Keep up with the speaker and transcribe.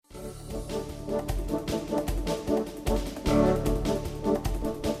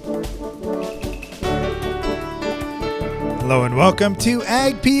Hello and welcome to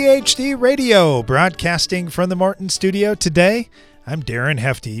Ag PhD Radio, broadcasting from the Morton studio. Today, I'm Darren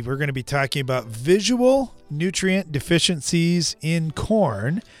Hefty. We're going to be talking about visual nutrient deficiencies in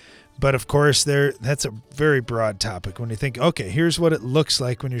corn. But of course, that's a very broad topic. When you think, okay, here's what it looks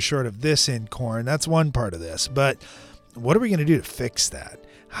like when you're short of this in corn, that's one part of this. But what are we going to do to fix that?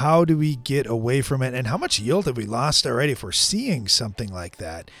 How do we get away from it? And how much yield have we lost already if we're seeing something like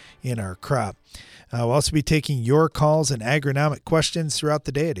that in our crop? We'll also be taking your calls and agronomic questions throughout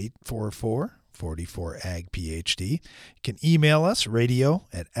the day at 844-44-AG-PHD. You can email us,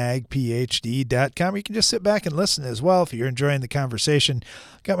 radio@agphd.com. You can just sit back and listen as well if you're enjoying the conversation.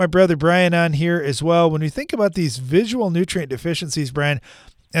 Got my brother Brian on here as well. When we think about these visual nutrient deficiencies, Brian,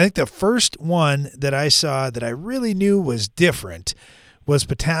 I think the first one that I saw that I really knew was different was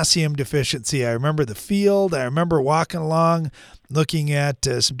potassium deficiency. I remember the field. I remember walking along, looking at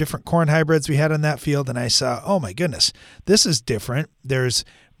some different corn hybrids we had on that field, and I saw, oh my goodness, this is different. There's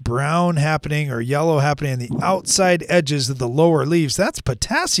brown happening or yellow happening on the outside edges of the lower leaves. That's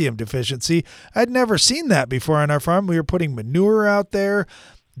potassium deficiency. I'd never seen that before on our farm. We were putting manure out there.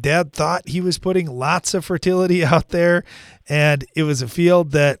 Dad thought he was putting lots of fertility out there, and it was a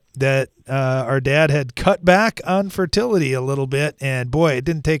field that our dad had cut back on fertility a little bit, and boy, it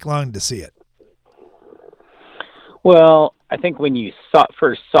didn't take long to see it. Well, I think when you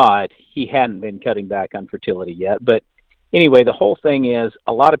first saw it, he hadn't been cutting back on fertility yet. But anyway, the whole thing is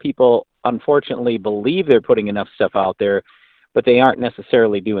a lot of people, unfortunately, believe they're putting enough stuff out there, but they aren't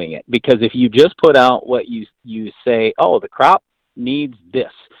necessarily doing it. Because if you just put out what you say, oh, the crop needs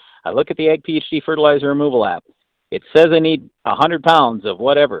this. I look at the Ag PhD fertilizer removal app. It says I need 100 pounds of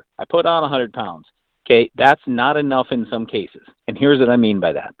whatever. I put on 100 pounds. Okay, that's not enough in some cases. And here's what I mean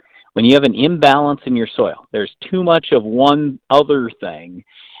by that. When you have an imbalance in your soil, there's too much of one other thing,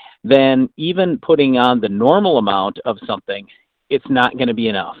 then even putting on the normal amount of something, it's not going to be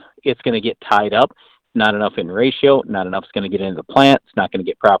enough. It's going to get tied up. Not enough in ratio. Not enough is going to get into the plant. It's not going to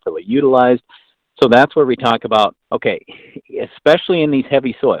get properly utilized. So that's where we talk about, okay, especially in these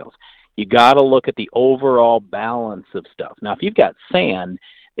heavy soils, you got to look at the overall balance of stuff. Now, if you've got sand,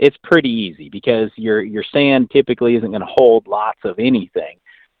 it's pretty easy because your sand typically isn't going to hold lots of anything.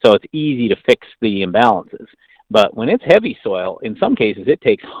 So it's easy to fix the imbalances. But when it's heavy soil, in some cases, it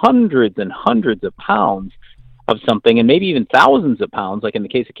takes hundreds and hundreds of pounds of something, and maybe even thousands of pounds, like in the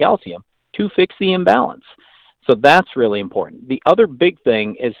case of calcium, to fix the imbalance. So that's really important. The other big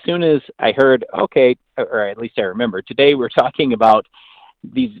thing, as soon as I heard, okay, or at least I remember, today we're talking about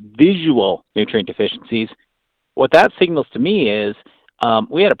these visual nutrient deficiencies. What that signals to me is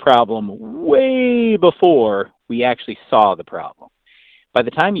we had a problem way before we actually saw the problem. By the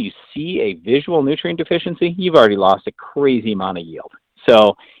time you see a visual nutrient deficiency, you've already lost a crazy amount of yield.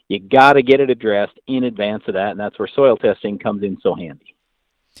 So you got to get it addressed in advance of that, and that's where soil testing comes in so handy.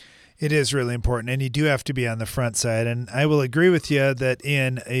 It is really important, and you do have to be on the front side. And I will agree with you that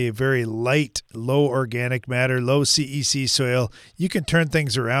in a very light, low organic matter, low CEC soil, you can turn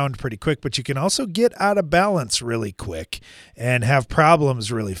things around pretty quick, but you can also get out of balance really quick and have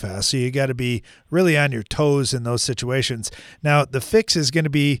problems really fast. So you got to be really on your toes in those situations. Now, the fix is going to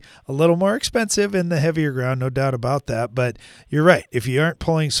be a little more expensive in the heavier ground, no doubt about that. But you're right. If you aren't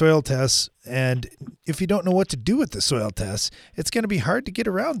pulling soil tests, and if you don't know what to do with the soil tests, it's going to be hard to get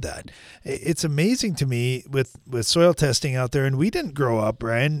around that. It's amazing to me with soil testing out there, and we didn't grow up,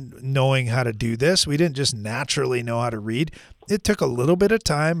 Brian, knowing how to do this. We didn't just naturally know how to read. It took a little bit of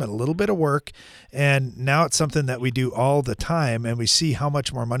time and a little bit of work, and now it's something that we do all the time, and we see how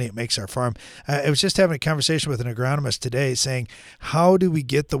much more money it makes our farm. I was just having a conversation with an agronomist today saying, how do we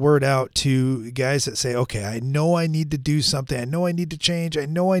get the word out to guys that say, okay, I know I need to do something. I know I need to change. I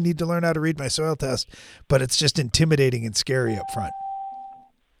know I need to learn how to read my soil test, but it's just intimidating and scary up front.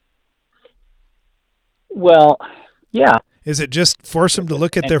 Well, yeah. Is it just force them to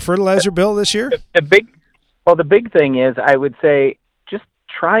look at their fertilizer bill this year? The big thing is, I would say, just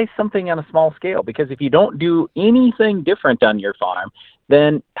try something on a small scale, because if you don't do anything different on your farm,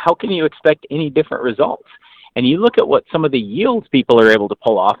 then how can you expect any different results? And you look at what some of the yields people are able to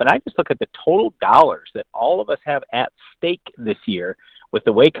pull off, and I just look at the total dollars that all of us have at stake this year with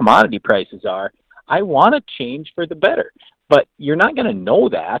the way commodity prices are. I want to change for the better, but you're not going to know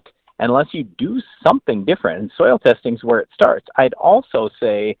that unless you do something different, and soil testing is where it starts. I'd also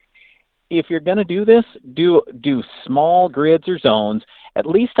say, if you're going to do this, do small grids or zones, at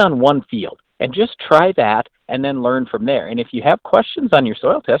least on one field, and just try that and then learn from there. And if you have questions on your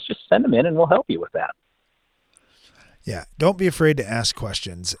soil test, just send them in and we'll help you with that. Yeah, don't be afraid to ask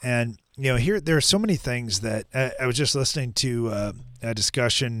questions. And, here there are so many things that I was just listening to a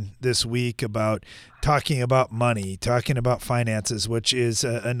discussion this week about talking about money, talking about finances, which is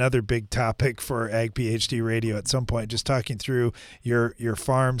another big topic for Ag PhD Radio at some point, just talking through your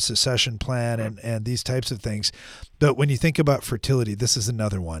farm succession plan and these types of things. But when you think about fertility, this is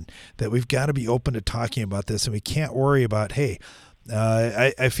another one that we've got to be open to talking about this, and we can't worry about, hey,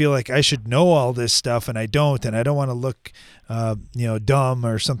 I feel like I should know all this stuff and I don't want to look, dumb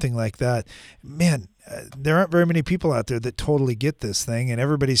or something like that. Man, there aren't very many people out there that totally get this thing, and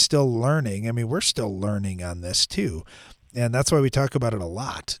everybody's still learning. I mean, we're still learning on this too. And that's why we talk about it a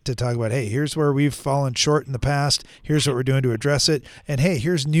lot, to talk about, hey, here's where we've fallen short in the past. Here's what we're doing to address it. And hey,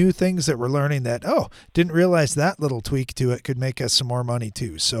 here's new things that we're learning that, didn't realize that little tweak to it could make us some more money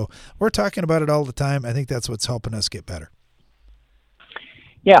too. So we're talking about it all the time. I think that's what's helping us get better.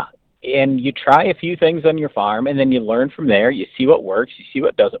 Yeah, and you try a few things on your farm, and then you learn from there. You see what works, you see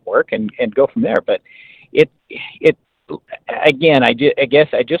what doesn't work, and go from there. But it again, I guess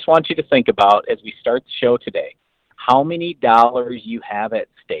I just want you to think about, as we start the show today, how many dollars you have at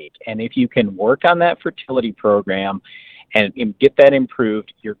stake. And if you can work on that fertility program and get that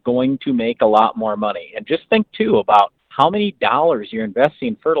improved, you're going to make a lot more money. And just think, too, about how many dollars you're investing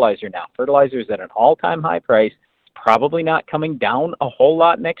in fertilizer now. Fertilizer is at an all-time high price. Probably not coming down a whole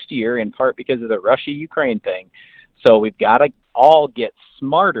lot next year, in part because of the Russia-Ukraine thing. So we've got to all get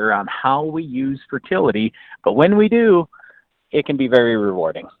smarter on how we use fertility. But when we do, it can be very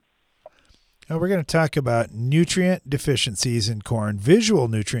rewarding. Now we're going to talk about nutrient deficiencies in corn, visual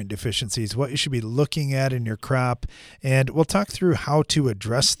nutrient deficiencies, what you should be looking at in your crop. And we'll talk through how to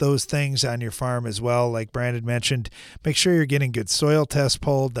address those things on your farm as well. Like Brandon mentioned, make sure you're getting good soil tests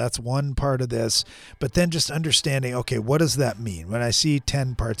pulled. That's one part of this. But then just understanding, okay, what does that mean? When I see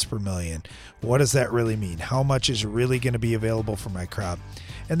 10 parts per million, what does that really mean? How much is really going to be available for my crop?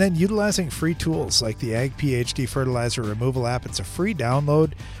 And then utilizing free tools like the Ag PhD Fertilizer Removal app. It's a free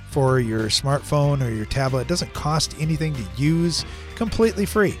download for your smartphone or your tablet. It doesn't cost anything to use, completely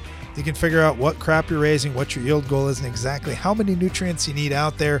free. You can figure out what crop you're raising, what your yield goal is, and exactly how many nutrients you need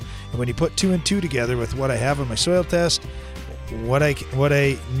out there. And when you put 2 and 2 together with what I have on my soil test, what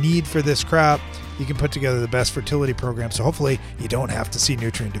I need for this crop, you can put together the best fertility program. So hopefully you don't have to see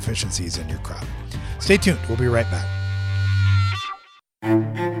nutrient deficiencies in your crop. Stay tuned. We'll be right back.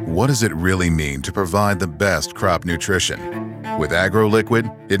 What does it really mean to provide the best crop nutrition? With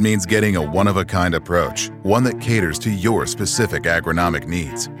AgroLiquid, it means getting a one-of-a-kind approach, one that caters to your specific agronomic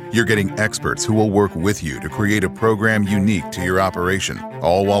needs. You're getting experts who will work with you to create a program unique to your operation,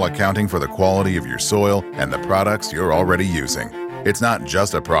 all while accounting for the quality of your soil and the products you're already using. It's not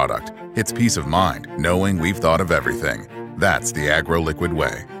just a product, it's peace of mind, knowing we've thought of everything. That's the AgroLiquid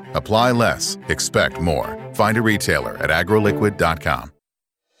way. Apply less, expect more. Find a retailer at agroliquid.com.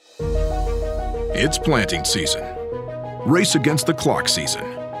 It's planting season. Race against the clock season.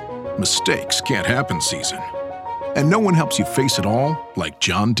 Mistakes can't happen season. And no one helps you face it all like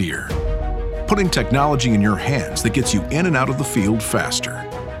John Deere. Putting technology in your hands that gets you in and out of the field faster,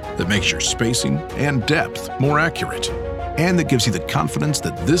 that makes your spacing and depth more accurate, and that gives you the confidence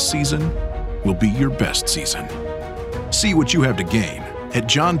that this season will be your best season. See what you have to gain at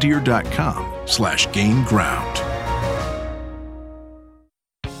johndeere.com/gain ground.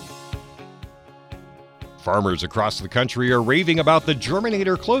 Farmers across the country are raving about the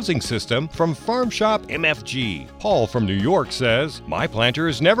Germinator closing system from Farm Shop MFG. Paul from New York says, "My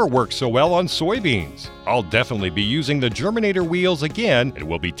planters never worked so well on soybeans. I'll definitely be using the Germinator wheels again and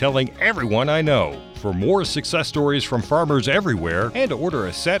will be telling everyone I know." For more success stories from farmers everywhere and to order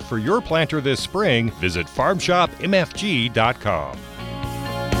a set for your planter this spring, visit farmshopmfg.com.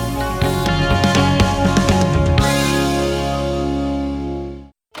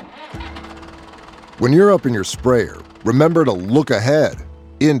 When you're up in your sprayer, remember to look ahead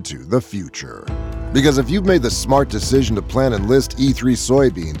into the future. Because if you've made the smart decision to plant Enlist E3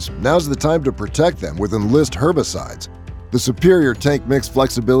 soybeans, now's the time to protect them with Enlist herbicides. The superior tank mix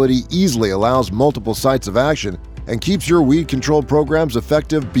flexibility easily allows multiple sites of action and keeps your weed control programs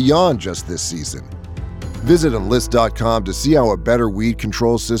effective beyond just this season. Visit Enlist.com to see how a better weed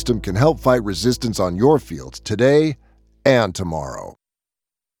control system can help fight resistance on your fields today and tomorrow.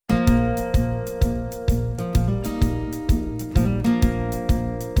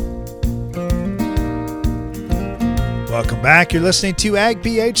 Welcome back. You're listening to Ag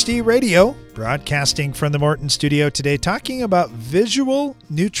PhD Radio, broadcasting from the Morton studio today, talking about visual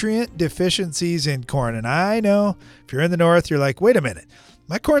nutrient deficiencies in corn. And I know if you're in the north, you're like, wait a minute,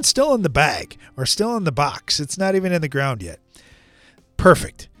 my corn's still in the bag or still in the box. It's not even in the ground yet.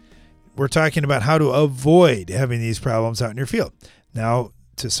 Perfect. We're talking about how to avoid having these problems out in your field. Now,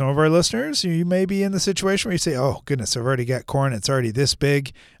 to some of our listeners, you may be in the situation where you say, oh, goodness, I've already got corn. It's already this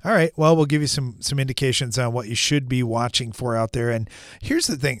big. All right, well, we'll give you some indications on what you should be watching for out there. And here's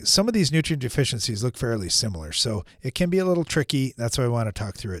the thing. Some of these nutrient deficiencies look fairly similar, so it can be a little tricky. That's why I want to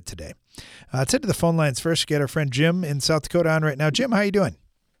talk through it today. Let's head to the phone lines first. Get our friend Jim in South Dakota on right now. Jim, how you doing?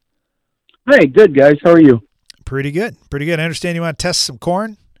 Hey, good, guys. How are you? Pretty good. Pretty good. I understand you want to test some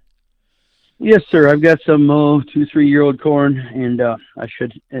corn? Yes, sir. I've got some 2-3-year-old corn, and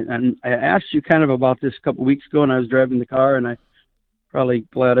and I asked you kind of about this a couple of weeks ago, and I was driving the car, and I probably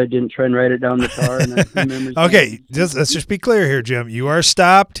glad I didn't try and write it down in the car. And I remember okay, let's just be clear here, Jim. You are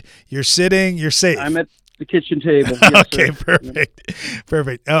stopped. You're sitting. You're safe. I'm at the kitchen table. Yes, okay, sir. perfect.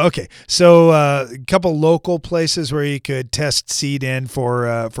 Perfect. Okay, so a couple local places where you could test seed in for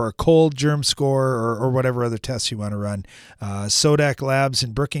a cold germ score or whatever other tests you want to run. Sodak Labs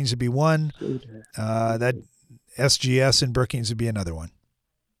in Brookings would be one. That SGS in Brookings would be another one.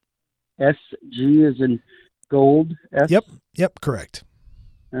 SG is in gold. S? Yep, correct.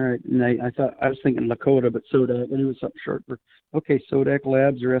 All right, and I thought I was thinking Lakota, but Sodak, and it was something short for. Okay, Sodak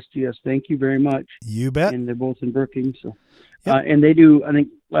Labs or SGS. Thank you very much. You bet. And they're both in Brookings. So, yep. And they do. I think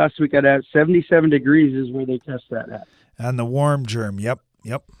last week I had 77 degrees is where they test that at. And the warm germ, yep.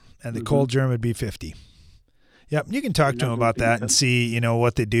 And the cold germ would be 50. Yep, you can talk to them about that and see,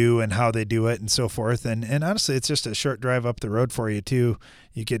 what they do and how they do it and so forth. And honestly, it's just a short drive up the road for you too.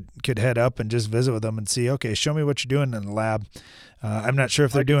 You could head up and just visit with them and see, okay, show me what you're doing in the lab. I'm not sure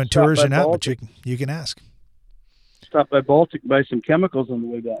if they're doing tours or not, but you can ask. Stop by Baltic, buy some chemicals on the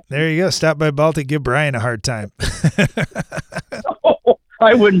way back. There you go. Stop by Baltic, give Brian a hard time. No,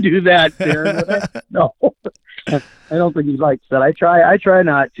 I wouldn't do that, Darren. Would I? No, I don't think he likes that. I try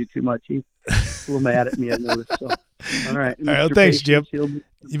not to too much. He's a little mad at me, I noticed. So, all right. All right. Well, thanks, Jim. You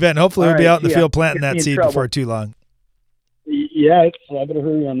bet. Hopefully we'll be out in the field planting that seed before too long. Yeah, I better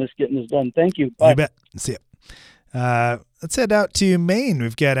hurry on this, getting this done. Thank you. Bye. You bet. See ya. Let's head out to Maine.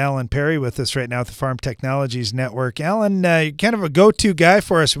 We've got Alan Perry with us right now at the Farm Technologies Network. Alan, kind of a go-to guy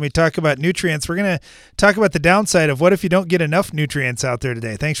for us when we talk about nutrients. We're going to talk about the downside of what if you don't get enough nutrients out there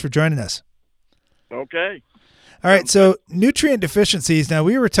today. Thanks for joining us. Okay. All right, so nutrient deficiencies. Now,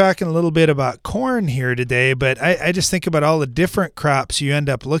 we were talking a little bit about corn here today, but I just think about all the different crops you end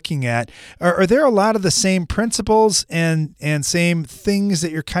up looking at. Are there a lot of the same principles and same things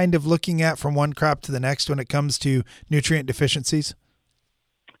that you're kind of looking at from one crop to the next when it comes to nutrient deficiencies?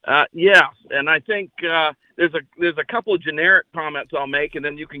 Yeah, and I think there's a couple of generic comments I'll make, and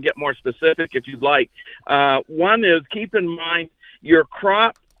then you can get more specific if you'd like. One is keep in mind your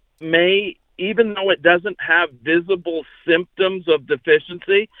crop may, even though it doesn't have visible symptoms of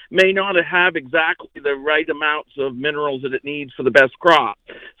deficiency, may not have exactly the right amounts of minerals that it needs for the best crop.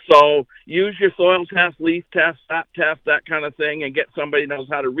 So use your soil test, leaf test, sap test, that kind of thing, and get somebody who knows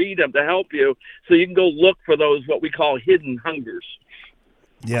how to read them to help you so you can go look for those, what we call hidden hungers.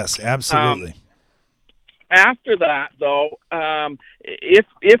 Yes, absolutely. After that, though,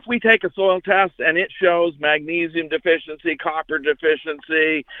 if we take a soil test and it shows magnesium deficiency, copper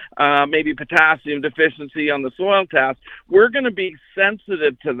deficiency, maybe potassium deficiency on the soil test, we're going to be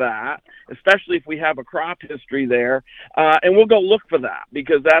sensitive to that, especially if we have a crop history there, and we'll go look for that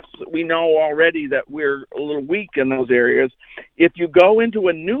because we know already that we're a little weak in those areas. If you go into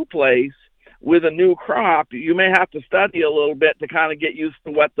a new place with a new crop, you may have to study a little bit to kind of get used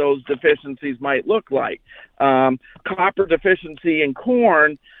to what those deficiencies might look like. Copper deficiency in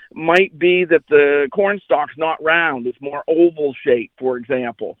corn might be that the corn stalk's not round. It's more oval shaped, for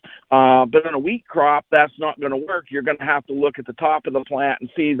example. But in a wheat crop, that's not going to work. You're going to have to look at the top of the plant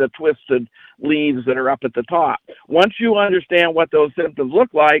and see the twisted leaves that are up at the top. Once you understand what those symptoms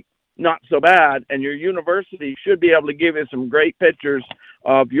look like, not so bad, and your university should be able to give you some great pictures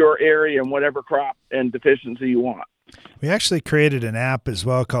of your area and whatever crop and deficiency you want. We actually created an app as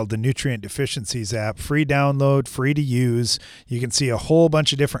well called the Nutrient Deficiencies app. Free download, free to use. You can see a whole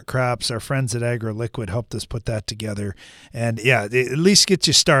bunch of different crops. Our friends at AgroLiquid helped us put that together. And yeah, it at least gets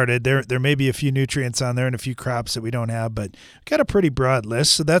you started. There may be a few nutrients on there and a few crops that we don't have, but we've got a pretty broad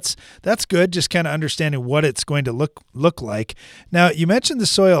list. So that's good, just kind of understanding what it's going to look like. Now, you mentioned the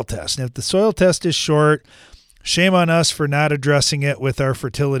soil test. And if the soil test is short, shame on us for not addressing it with our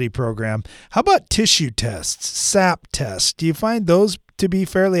fertility program. How about tissue tests, sap tests? Do you find those to be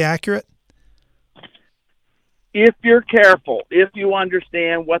fairly accurate? If you're careful, if you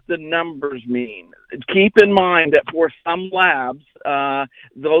understand what the numbers mean, keep in mind that for some labs,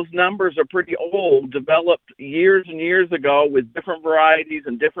 those numbers are pretty old, developed years and years ago with different varieties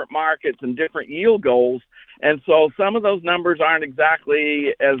and different markets and different yield goals. And so some of those numbers aren't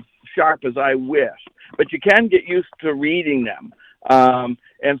exactly as sharp as I wish, but you can get used to reading them.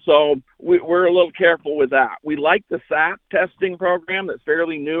 And so we're a little careful with that. We like the SAP testing program that's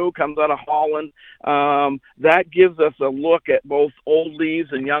fairly new, comes out of Holland. That gives us a look at both old leaves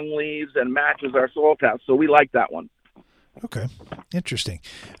and young leaves and matches our soil test. So we like that one. Okay. Interesting.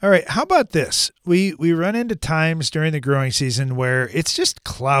 All right. How about this? We run into times during the growing season where it's just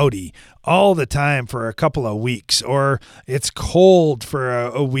cloudy all the time for a couple of weeks, or it's cold for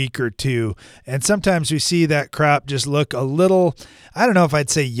a week or two. And sometimes we see that crop just look a little, I don't know if I'd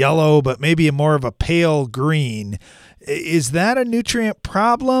say yellow, but maybe more of a pale green. Is that a nutrient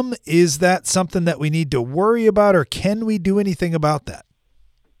problem? Is that something that we need to worry about, or can we do anything about that?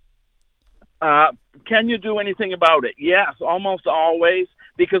 Can you do anything about it? Yes, almost always,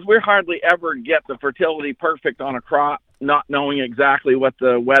 because we hardly ever get the fertility perfect on a crop, not knowing exactly what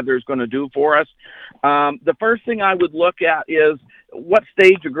the weather is going to do for us. The first thing I would look at is what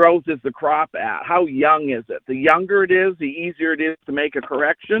stage of growth is the crop at? How young is it? The younger it is, the easier it is to make a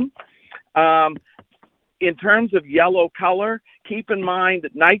correction. In terms of yellow color, keep in mind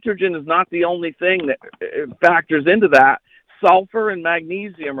that nitrogen is not the only thing that factors into that. Sulfur and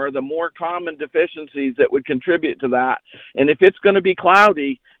magnesium are the more common deficiencies that would contribute to that. And if it's going to be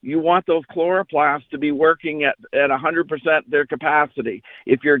cloudy, you want those chloroplasts to be working at 100% their capacity.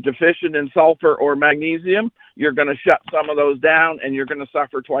 If you're deficient in sulfur or magnesium, you're going to shut some of those down and you're going to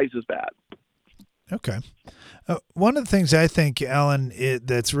suffer twice as bad. Okay. One of the things I think, Alan,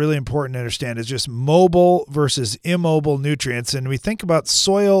 that's really important to understand is just mobile versus immobile nutrients. And we think about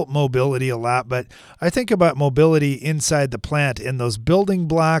soil mobility a lot, but I think about mobility inside the plant, and those building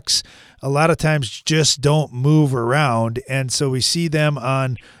blocks a lot of times just don't move around. And so we see them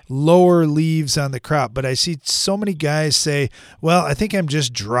on lower leaves on the crop. But I see so many guys say, well, I think I'm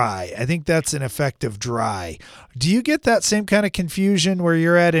just dry. I think that's an effect of dry. Do you get that same kind of confusion where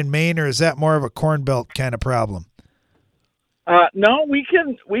you're at in Maine, or is that more of a Corn Belt kind of problem? No, we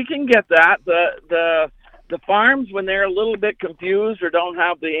can get that. The farms, when they're a little bit confused or don't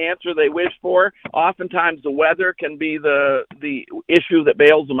have the answer they wish for, oftentimes the weather can be the issue that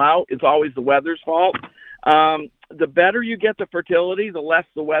bails them out. It's always the weather's fault. The better you get the fertility, the less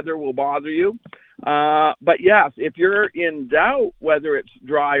the weather will bother you. But yes, if you're in doubt whether it's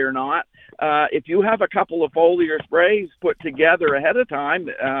dry or not, if you have a couple of foliar sprays put together ahead of time,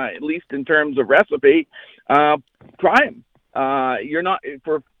 at least in terms of recipe, try them. You're not,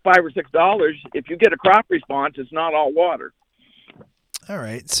 for $5 or $6, if you get a crop response, it's not all water. All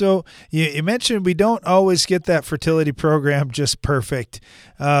right. So you mentioned we don't always get that fertility program just perfect,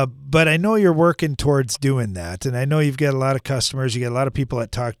 but I know you're working towards doing that. And I know you've got a lot of customers. You got a lot of people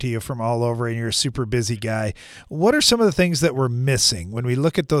that talk to you from all over, and you're a super busy guy. What are some of the things that we're missing when we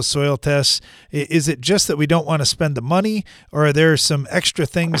look at those soil tests? Is it just that we don't want to spend the money, or are there some extra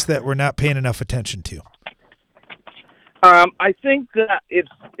things that we're not paying enough attention to? I think that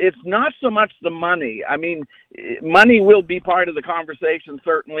it's not so much the money. I mean, money will be part of the conversation,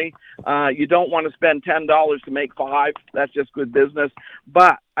 certainly. You don't want to spend $10 to make $5. That's just good business.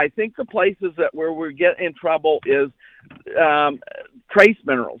 But I think the places where we get in trouble is trace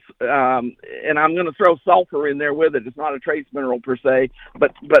minerals. And I'm going to throw sulfur in there with it. It's not a trace mineral per se,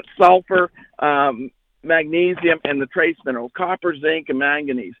 but sulfur, magnesium, and the trace minerals, copper, zinc, and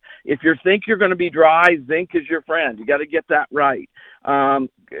manganese. If you think you're going to be dry, zinc is your friend. You got to get that right.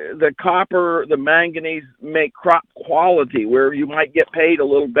 The copper, the manganese make crop quality, where you might get paid a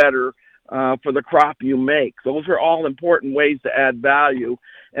little better for the crop you make. Those are all important ways to add value.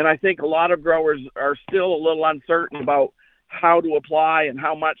 And I think a lot of growers are still a little uncertain about how to apply and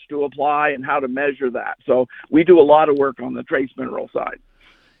how much to apply and how to measure that. So we do a lot of work on the trace mineral side.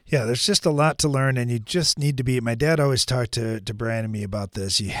 Yeah, there's just a lot to learn, and you just need to be, my dad always talked to Brian and me about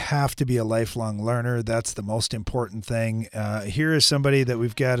this. You have to be a lifelong learner. That's the most important thing. Here is somebody that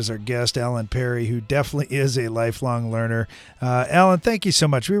we've got as our guest, Alan Perry, who definitely is a lifelong learner. Alan, thank you so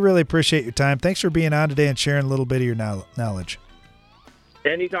much. We really appreciate your time. Thanks for being on today and sharing a little bit of your knowledge.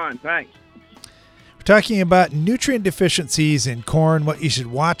 Anytime. Thanks. We're talking about nutrient deficiencies in corn, what you should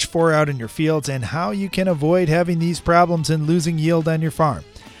watch for out in your fields, and how you can avoid having these problems and losing yield on your farm.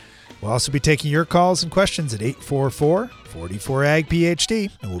 We'll also be taking your calls and questions at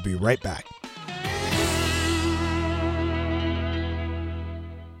 844-44-AG-PHD, and we'll be right back.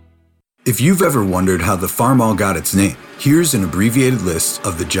 If you've ever wondered how the Farmall got its name, here's an abbreviated list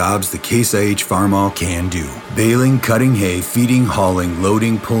of the jobs the Case IH Farmall can do. Baling, cutting hay, feeding, hauling,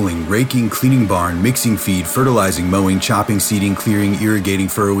 loading, pulling, raking, cleaning barn, mixing feed, fertilizing, mowing, chopping, seeding, clearing, irrigating,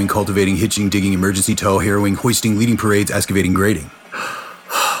 furrowing, cultivating, hitching, digging, emergency tow, harrowing, hoisting, leading parades, excavating, grading.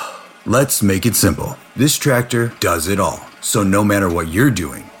 Let's make it simple. This tractor does it all. So no matter what you're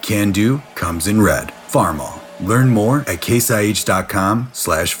doing, Can Do comes in red. Farmall. Learn more at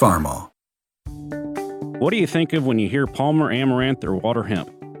caseih.com/farmall. What do you think of when you hear Palmer Amaranth or water hemp?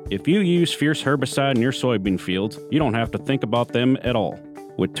 If you use Fierce herbicide in your soybean fields, you don't have to think about them at all.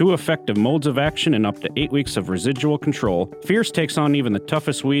 With 2 effective modes of action and up to 8 weeks of residual control, Fierce takes on even the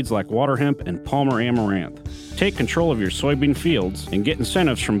toughest weeds like water hemp and Palmer Amaranth. Take control of your soybean fields and get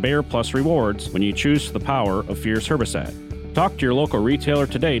incentives from Bayer Plus Rewards when you choose the power of Fierce herbicide. Talk to your local retailer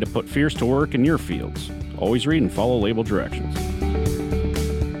today to put Fierce to work in your fields. Always read and follow label directions.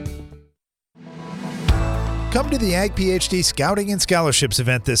 Come to the Ag PhD Scouting and Scholarships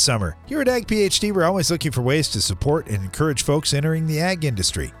event this summer. Here at Ag PhD, we're always looking for ways to support and encourage folks entering the ag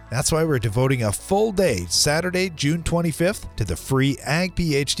industry. That's why we're devoting a full day, Saturday, June 25th, to the free Ag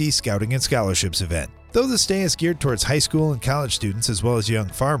PhD Scouting and Scholarships event. Though this day is geared towards high school and college students as well as young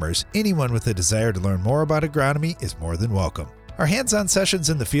farmers, anyone with a desire to learn more about agronomy is more than welcome. Our hands-on sessions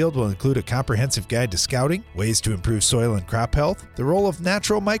in the field will include a comprehensive guide to scouting, ways to improve soil and crop health, the role of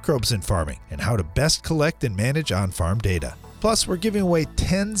natural microbes in farming, and how to best collect and manage on-farm data. Plus, we're giving away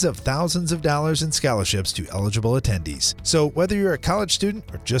tens of thousands of dollars in scholarships to eligible attendees. So whether you're a college student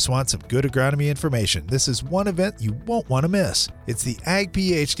or just want some good agronomy information, this is one event you won't want to miss. It's the Ag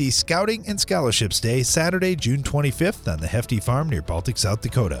PhD Scouting and Scholarships Day, Saturday, June 25th on the Hefty Farm near Baltic, South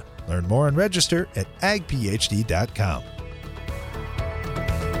Dakota. Learn more and register at agphd.com.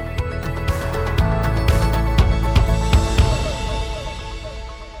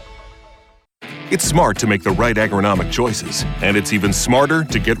 It's smart to make the right agronomic choices, and it's even smarter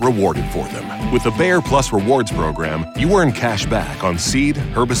to get rewarded for them. With the Bayer Plus Rewards program, you earn cash back on seed,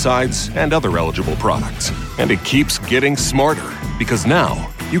 herbicides, and other eligible products. And it keeps getting smarter, because now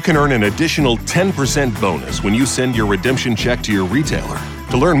you can earn an additional 10% bonus when you send your redemption check to your retailer.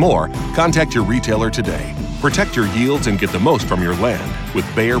 To learn more, contact your retailer today. Protect your yields and get the most from your land with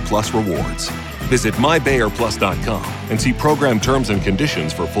Bayer Plus Rewards. Visit mybayerplus.com and see program terms and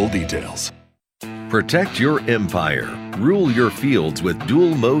conditions for full details. Protect your empire. Rule your fields with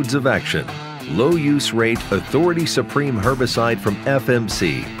dual modes of action. Low use rate Authority Supreme herbicide from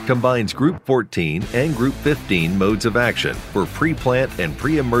FMC combines Group 14 and Group 15 modes of action for pre-plant and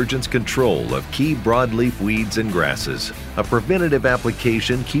pre-emergence control of key broadleaf weeds and grasses. A preventative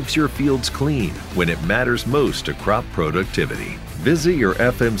application keeps your fields clean when it matters most to crop productivity. Visit your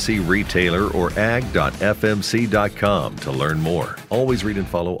FMC retailer or ag.fmc.com to learn more. Always read and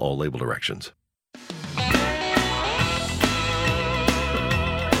follow all label directions.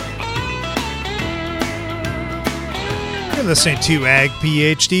 You're listening to Ag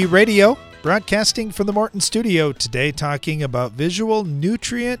PhD Radio, broadcasting from the Morton Studio today, talking about visual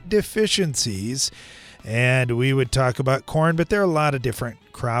nutrient deficiencies. And we would talk about corn, but there are a lot of different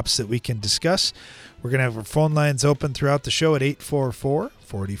crops that we can discuss. We're going to have our phone lines open throughout the show at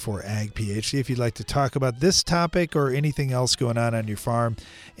 844-44-AG-PhD if you'd like to talk about this topic or anything else going on your farm.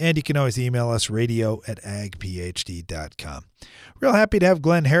 And you can always email us, radio@agphd.com. Real happy to have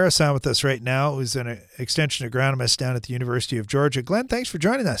Glenn Harris on with us right now, who's an extension agronomist down at the University of Georgia. Glenn, thanks for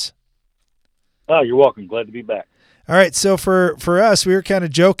joining us. Oh, you're welcome. Glad to be back. All right, so for us, we were kind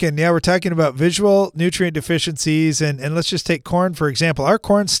of joking. Yeah, we're talking about visual nutrient deficiencies, and let's just take corn, for example. Our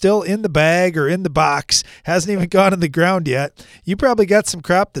corn's still in the bag or in the box, hasn't even gone in the ground yet. You probably got some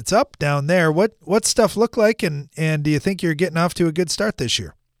crop that's up down there. What's stuff look like, and do you think you're getting off to a good start this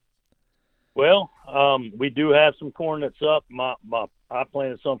year? Well, we do have some corn that's up. I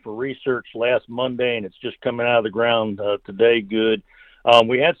planted some for research last Monday, and it's just coming out of the ground today good.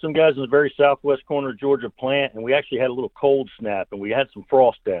 We had some guys in the very southwest corner of Georgia plant, and we actually had a little cold snap, and we had some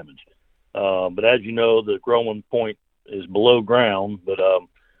frost damage. But as you know, the growing point is below ground, but I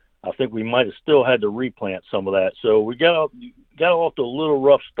think we might have still had to replant some of that. So we got off to a little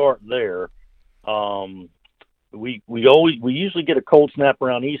rough start there. We usually get a cold snap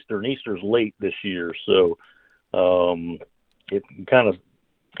around Easter, and Easter's late this year, so it kind of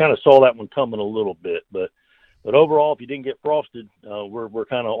saw that one coming a little bit, but overall, if you didn't get frosted, we're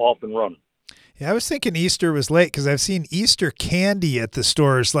kind of off and running. Yeah, I was thinking Easter was late because I've seen Easter candy at the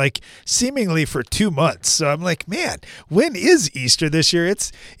stores like seemingly for 2 months. So I'm like, man, when is Easter this year?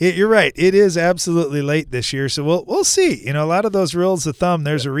 You're right. It is absolutely late this year. So we'll see. You know, a lot of those rules of thumb,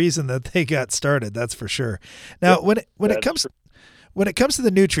 there's a reason that they got started. That's for sure. Now, when it comes to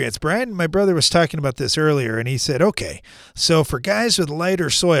the nutrients, Brian, my brother, was talking about this earlier, and he said, okay, so for guys with lighter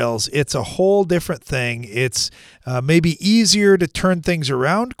soils, it's a whole different thing. It's maybe easier to turn things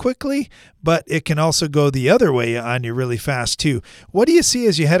around quickly, but it can also go the other way on you really fast too. What do you see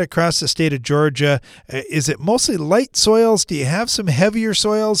as you head across the state of Georgia? Is it mostly light soils? Do you have some heavier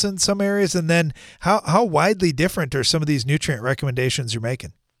soils in some areas? And then how widely different are some of these nutrient recommendations you're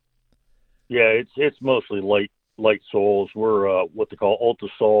making? Yeah, it's mostly light soils. We're what they call ultra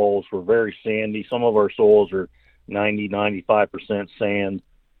soils. We're very sandy. Some of our soils are 95% sand.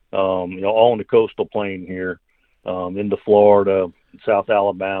 All in the coastal plain here, into Florida, South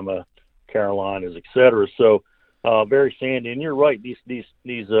Alabama, Carolinas, etc. So very sandy. And you're right. These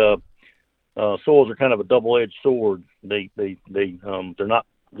soils are kind of a double-edged sword. They're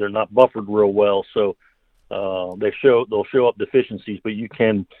not buffered real well. So they'll show up deficiencies, but you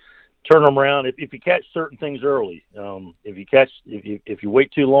can turn them around if you catch certain things early. If you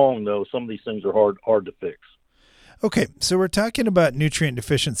wait too long, though, some of these things are hard to fix. Okay, so we're talking about nutrient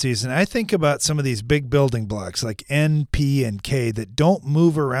deficiencies, and I think about some of these big building blocks like N, P, and K that don't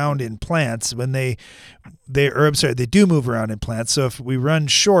move around in plants when they do move around in plants. So if we run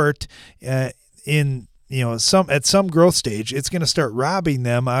short at some growth stage, it's going to start robbing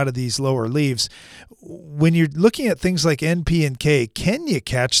them out of these lower leaves. When you're looking at things like N, P, and K, can you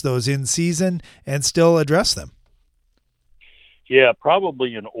catch those in season and still address them? Yeah,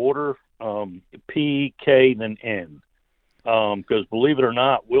 probably in order. P, K, then N. Because believe it or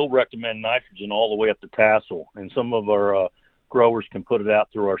not, we'll recommend nitrogen all the way up to tassel, and some of our growers can put it out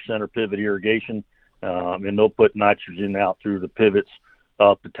through our center pivot irrigation, and they'll put nitrogen out through the pivots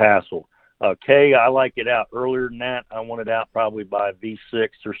up to tassel. K, I like it out earlier than that. I want it out probably by V6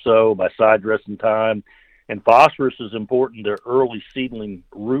 or so, by side dressing time. And phosphorus is important to early seedling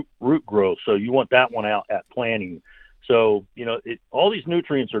root growth, so you want that one out at planting. So, all these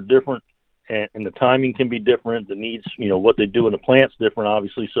nutrients are different, and the timing can be different. The needs, what they do in the plant's different,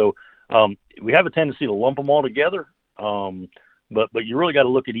 obviously. So we have a tendency to lump them all together, but you really got to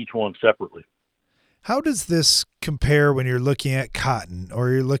look at each one separately. How does this compare when you're looking at cotton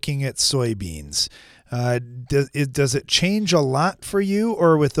or you're looking at soybeans? Does it change a lot for you,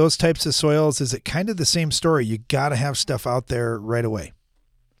 or with those types of soils, is it kind of the same story? You got to have stuff out there right away.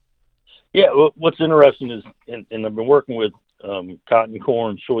 Yeah, well, what's interesting is, and I've been working with cotton,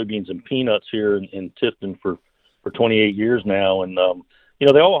 corn, soybeans, and peanuts here in Tifton for 28 years now, and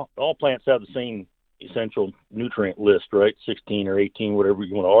they all plants have the same essential nutrient list, right? 16 or 18, whatever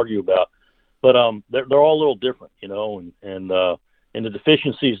you want to argue about, but they're all a little different, and the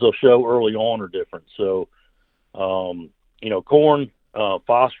deficiencies they'll show early on are different. So, corn,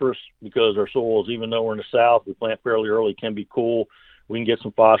 phosphorus, because our soils, even though we're in the South, we plant fairly early, can be cool. We can get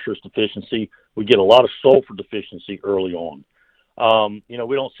some phosphorus deficiency. We get a lot of sulfur deficiency early on.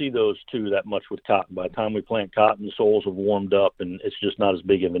 We don't see those two that much with cotton. By the time we plant cotton, the soils have warmed up, and it's just not as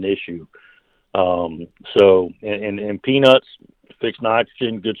big of an issue. And peanuts, fixed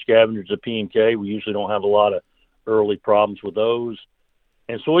nitrogen, good scavengers of P and K. We usually don't have a lot of early problems with those.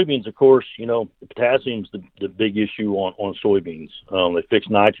 And soybeans, of course, the potassium's the big issue on soybeans. They fix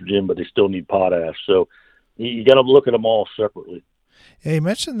nitrogen, but they still need potash. So you got to look at them all separately. Yeah, you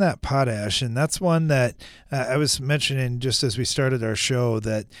mentioned that potash, and that's one that I was mentioning just as we started our show,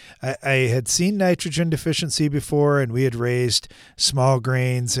 that I had seen nitrogen deficiency before, and we had raised small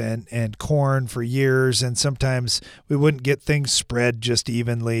grains and corn for years, and sometimes we wouldn't get things spread just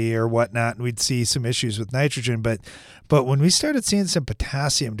evenly or whatnot, and we'd see some issues with nitrogen. But when we started seeing some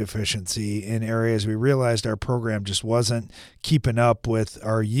potassium deficiency in areas, we realized our program just wasn't keeping up with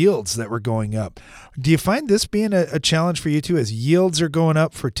our yields that were going up. Do you find this being a challenge for you too, as yields are going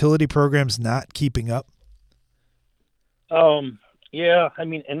up, fertility programs not keeping up? Yeah,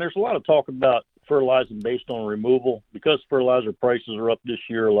 and there's a lot of talk about fertilizing based on removal. Because fertilizer prices are up this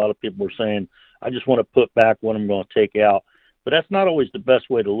year, a lot of people are saying, I just want to put back what I'm going to take out. But that's not always the best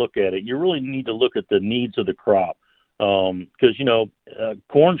way to look at it. You really need to look at the needs of the crop. Because,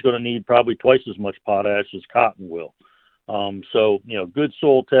 corn's going to need probably twice as much potash as cotton will. So, good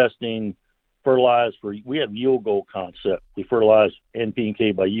soil testing, fertilize we have yield goal concept. We fertilize N, P, and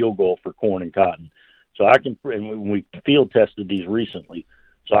K by yield goal for corn and cotton. So and we field tested these recently.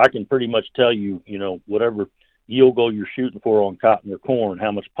 So I can pretty much tell you, whatever yield goal you're shooting for on cotton or corn,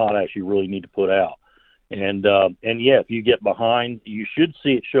 how much potash you really need to put out. And yeah, if you get behind, you should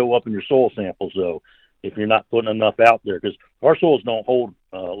see it show up in your soil samples though, if you're not putting enough out there, because our soils don't hold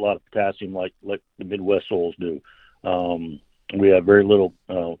a lot of potassium like the Midwest soils do. We have very little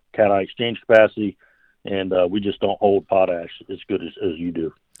cation exchange capacity, and we just don't hold potash as good as you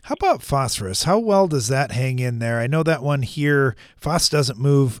do. How about phosphorus? How well does that hang in there? I know that one here, phos doesn't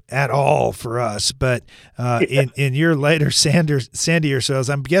move at all for us, but in your lighter, sandier soils,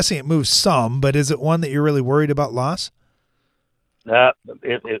 I'm guessing it moves some, but is it one that you're really worried about loss?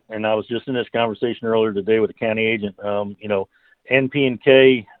 And I was just in this conversation earlier today with a county agent. N, P, and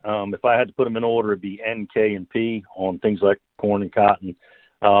K, if I had to put them in order, it'd be N, K, and P on things like corn and cotton.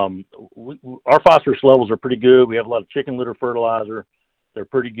 Our phosphorus levels are pretty good. We have a lot of chicken litter fertilizer. They're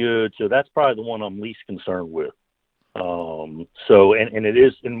pretty good. So that's probably the one I'm least concerned with. So it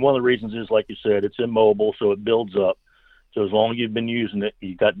is, and one of the reasons is, like you said, it's immobile, so it builds up. So as long as you've been using it,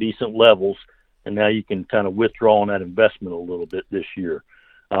 you've got decent levels, and now you can kind of withdraw on that investment a little bit this year.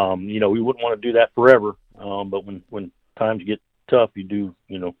 We wouldn't want to do that forever, but when times get tough, you do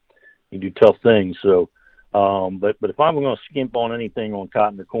tough things. So, but if I'm going to skimp on anything on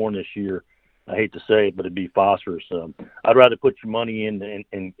cotton or corn this year, I hate to say it, but it'd be phosphorus. I'd rather put your money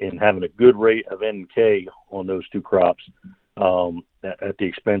in having a good rate of NK on those two crops at the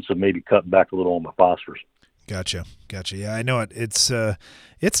expense of maybe cutting back a little on my phosphorus. Gotcha. Yeah, I know it.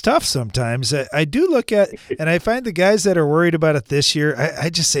 It's tough sometimes. I do look at, and I find the guys that are worried about it this year, I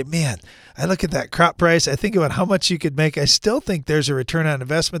just say, man, I look at that crop price. I think about how much you could make. I still think there's a return on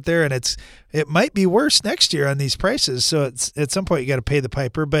investment there, and it might be worse next year on these prices. So at some point you got to pay the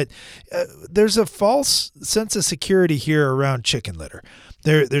piper. But there's a false sense of security here around chicken litter.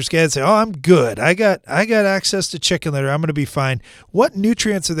 There's guys that say, "Oh, I'm good. I got access to chicken litter. I'm going to be fine." What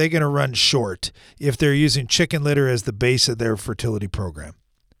nutrients are they going to run short if they're using chicken litter as the base of their fertility program?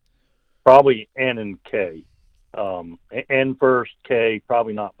 Probably N and K. N first, K,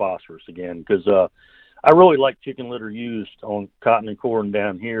 probably not phosphorus again, because I really like chicken litter used on cotton and corn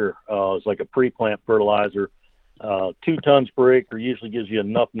down here. It's like a pre-plant fertilizer. 2 tons per acre usually gives you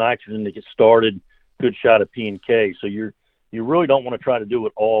enough nitrogen to get started. Good shot of P and K. So you really don't want to try to do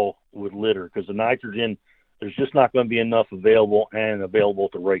it all with litter, because the nitrogen, there's just not going to be enough available and available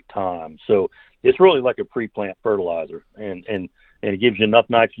at the right time. So it's really like a pre-plant fertilizer, and it gives you enough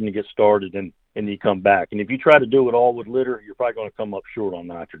nitrogen to get started, and you come back. And if you try to do it all with litter, you're probably going to come up short on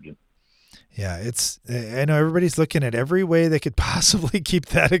nitrogen. Yeah, I know everybody's looking at every way they could possibly keep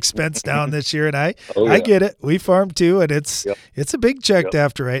that expense down this year, and I get it. We farm too, and it's a big check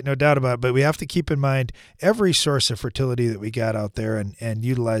after, right? No doubt about it. But we have to keep in mind every source of fertility that we got out there and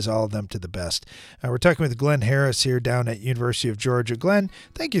utilize all of them to the best. We're talking with Glenn Harris here down at University of Georgia. Glenn,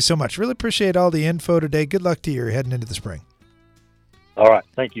 thank you so much. Really appreciate all the info today. Good luck to you heading into the spring. All right.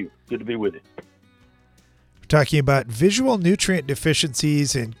 Thank you. Good to be with you. Talking about visual nutrient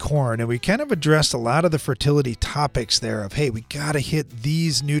deficiencies in corn, and we kind of addressed a lot of the fertility topics there of, hey, we got to hit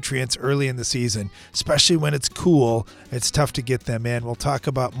these nutrients early in the season, especially when it's cool. It's tough to get them in. We'll talk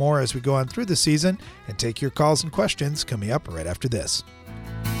about more as we go on through the season and take your calls and questions coming up right after this.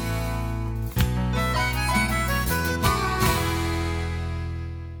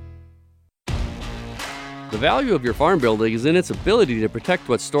 The value of your farm building is in its ability to protect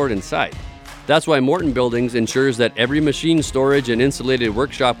what's stored inside. That's why Morton Buildings ensures that every machine, storage, and insulated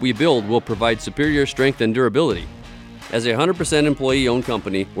workshop we build will provide superior strength and durability. As a 100% employee-owned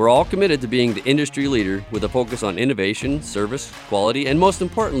company, we're all committed to being the industry leader with a focus on innovation, service, quality, and most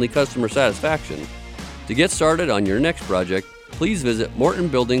importantly, customer satisfaction. To get started on your next project, please visit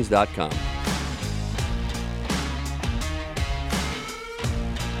mortonbuildings.com.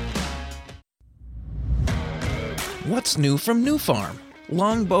 What's new from New Farm?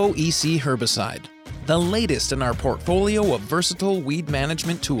 Longbow EC herbicide, the latest in our portfolio of versatile weed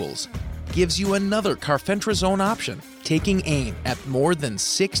management tools, gives you another carfentrazone option, taking aim at more than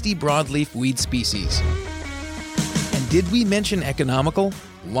 60 broadleaf weed species. And did we mention economical?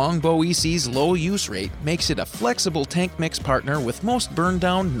 Longbow EC's low use rate makes it a flexible tank mix partner with most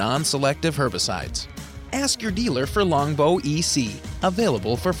burn-down non-selective herbicides. Ask your dealer for Longbow EC,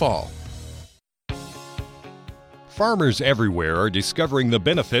 available for fall. Farmers everywhere are discovering the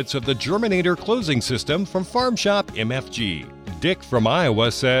benefits of the Germinator closing system from Farm Shop MFG. Dick from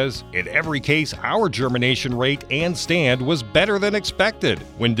Iowa says, "In every case, our germination rate and stand was better than expected.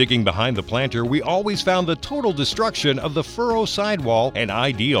 When digging behind the planter, we always found the total destruction of the furrow sidewall and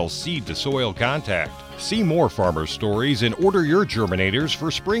ideal seed-to-soil contact." See more farmer stories and order your germinators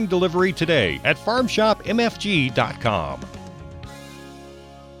for spring delivery today at farmshopmfg.com.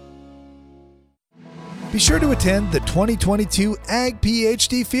 Be sure to attend the 2022 Ag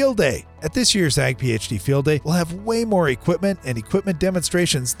PhD Field Day. At this year's Ag PhD Field Day, we'll have way more equipment and equipment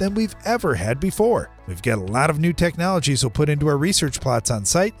demonstrations than we've ever had before. We've got a lot of new technologies we'll put into our research plots on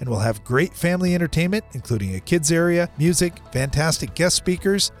site, and we'll have great family entertainment, including a kids area, music, fantastic guest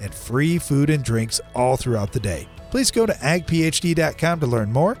speakers, and free food and drinks all throughout the day. Please go to agphd.com to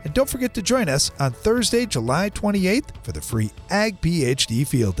learn more, and don't forget to join us on Thursday, July 28th for the free Ag PhD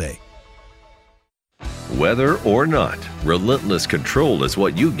Field Day. Weather or not, relentless control is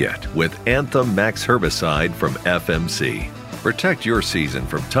what you get with Anthem Max Herbicide from FMC. Protect your season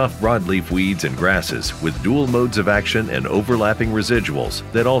from tough broadleaf weeds and grasses with dual modes of action and overlapping residuals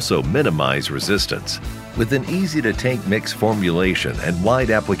that also minimize resistance. With an easy-to-tank mix formulation and wide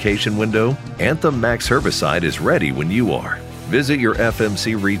application window, Anthem Max Herbicide is ready when you are. Visit your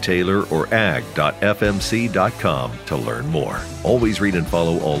FMC retailer or ag.fmc.com to learn more. Always read and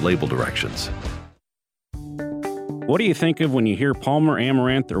follow all label directions. What do you think of when you hear Palmer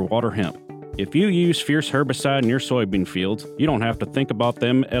Amaranth or water hemp? If you use Fierce herbicide in your soybean fields, you don't have to think about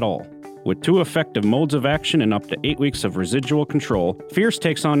them at all. With 2 effective modes of action and up to 8 weeks of residual control, Fierce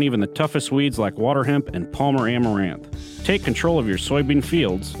takes on even the toughest weeds like water hemp and Palmer Amaranth. Take control of your soybean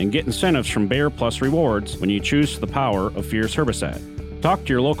fields and get incentives from Bayer Plus Rewards when you choose the power of Fierce herbicide. Talk to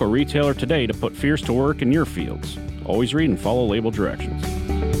your local retailer today to put Fierce to work in your fields. Always read and follow label directions.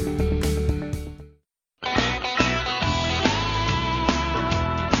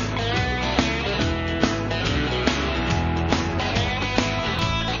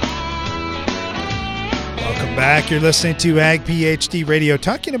 Back. You're listening to Ag PhD Radio,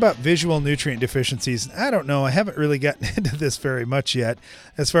 talking about visual nutrient deficiencies. I don't know. I haven't really gotten into this very much yet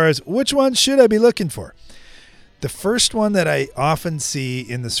as far as which ones should I be looking for. The first one that I often see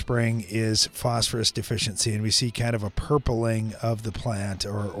in the spring is phosphorus deficiency, and we see kind of a purpling of the plant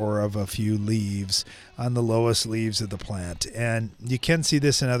or of a few leaves on the lowest leaves of the plant. And you can see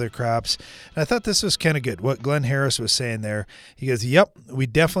this in other crops. And I thought this was kind of good, what Glenn Harris was saying there. He goes, yep, we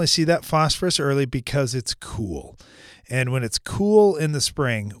definitely see that phosphorus early because it's cool. And when it's cool in the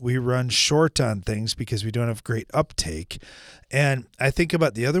spring, we run short on things because we don't have great uptake. And I think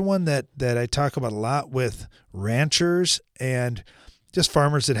about the other one that I talk about a lot with ranchers and just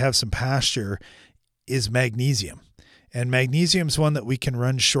farmers that have some pasture is magnesium. And magnesium is one that we can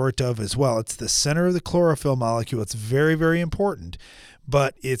run short of as well. It's the center of the chlorophyll molecule. It's very, very important,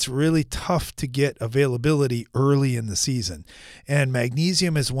 but it's really tough to get availability early in the season. And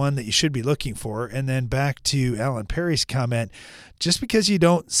magnesium is one that you should be looking for. And then back to Alan Perry's comment, just because you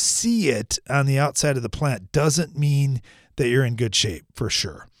don't see it on the outside of the plant doesn't mean that you're in good shape, for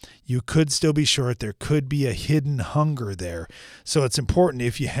sure. You could still be short. There could be a hidden hunger there. So it's important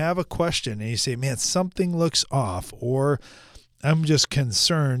if you have a question and you say, man, something looks off, or I'm just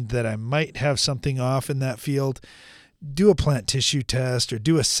concerned that I might have something off in that field, do a plant tissue test or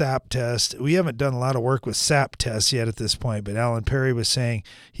do a sap test. We haven't done a lot of work with sap tests yet at this point, but Alan Perry was saying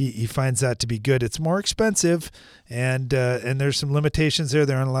he finds that to be good. It's more expensive, and there's some limitations there.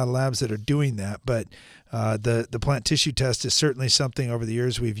 There aren't a lot of labs that are doing that, but the plant tissue test is certainly something over the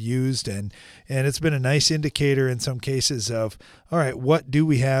years we've used, and it's been a nice indicator in some cases of, all right, what do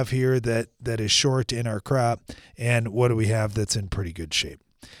we have here that is short in our crop, and what do we have that's in pretty good shape?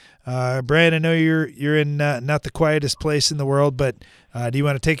 Brian, I know you're in not the quietest place in the world, but do you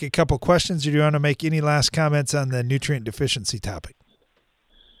want to take a couple questions, or do you want to make any last comments on the nutrient deficiency topic?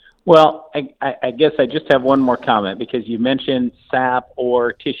 Well, I guess I just have one more comment, because you mentioned SAP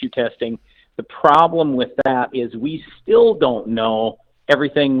or tissue testing. The problem with that is we still don't know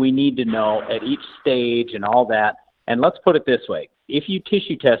everything we need to know at each stage and all that. And let's put it this way. If you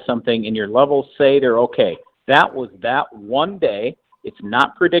tissue test something and your levels say they're okay, that was that one day. It's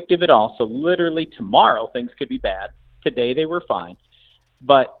not predictive at all. So literally tomorrow things could be bad. Today they were fine.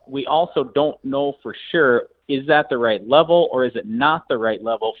 But we also don't know for sure, is that the right level or is it not the right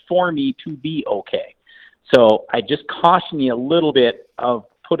level for me to be okay? So I just caution you a little bit of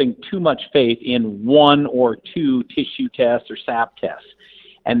putting too much faith in one or two tissue tests or SAP tests.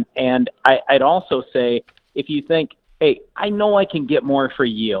 And I'd also say, if you think, hey, I know I can get more for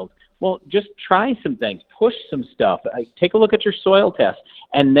yield, well, just try some things, push some stuff, take a look at your soil test,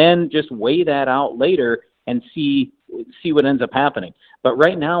 and then just weigh that out later and see what ends up happening. But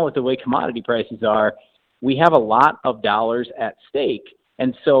right now, with the way commodity prices are, we have a lot of dollars at stake.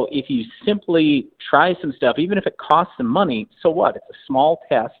 And so if you simply try some stuff, even if it costs some money, so what? It's a small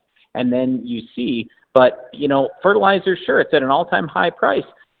test, and then you see. But, fertilizer, sure, it's at an all-time high price,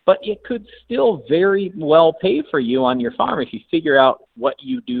 but it could still very well pay for you on your farm if you figure out what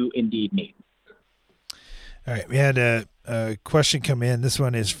you do indeed need. All right, we had a question come in. This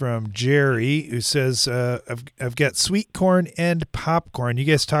one is from Jerry, who says, I've got sweet corn and popcorn. You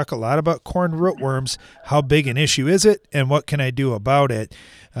guys talk a lot about corn rootworms. How big an issue is it, and what can I do about it?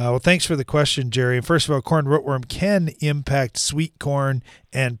 Well, thanks for the question, Jerry. First of all, corn rootworm can impact sweet corn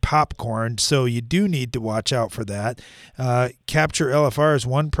and popcorn, so you do need to watch out for that. Capture LFR is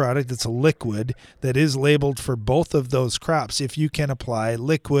one product that's a liquid that is labeled for both of those crops. If you can apply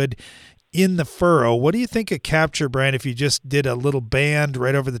liquid in the furrow, what do you think of Capture, Brian, if you just did a little band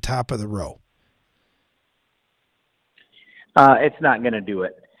right over the top of the row? It's not going to do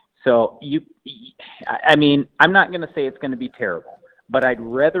it. So I'm not going to say it's going to be terrible, but I'd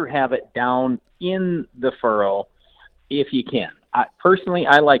rather have it down in the furrow if you can. Personally,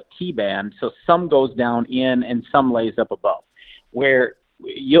 I like T-band, so some goes down in and some lays up above. Where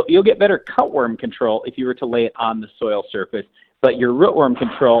you'll get better cutworm control if you were to lay it on the soil surface, but your rootworm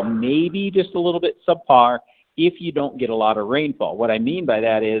control may be just a little bit subpar if you don't get a lot of rainfall. What I mean by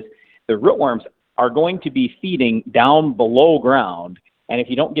that is the rootworms are going to be feeding down below ground, and if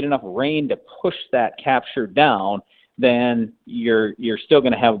you don't get enough rain to push that capture down, then you're still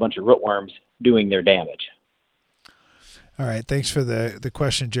going to have a bunch of rootworms doing their damage. All right, thanks for the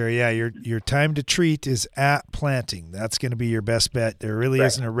question, Jerry. Yeah, your time to treat is at planting. That's going to be your best bet. There really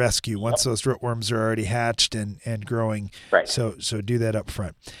isn't a rescue once those rootworms are already hatched and growing. Right. So do that up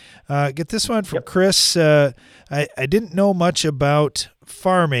front. Get this one from Chris. I didn't know much about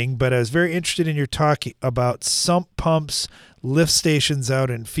farming, but I was very interested in your talk about sump pumps, lift stations out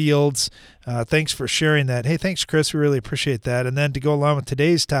in fields. Thanks for sharing that. Hey, thanks, Chris. We really appreciate that. And then to go along with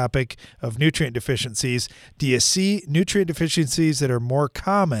today's topic of nutrient deficiencies, do you see nutrient deficiencies that are more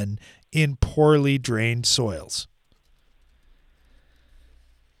common in poorly drained soils?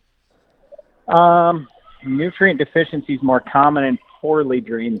 Nutrient deficiencies more common in poorly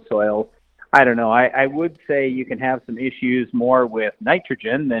drained soils. I don't know. I would say you can have some issues more with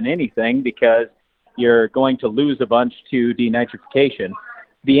nitrogen than anything because you're going to lose a bunch to denitrification.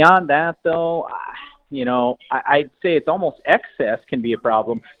 Beyond that, though, I'd say it's almost excess can be a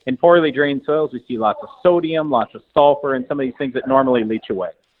problem. In poorly drained soils, we see lots of sodium, lots of sulfur, and some of these things that normally leach away.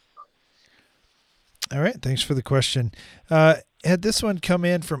 All right. Thanks for the question. Had this one come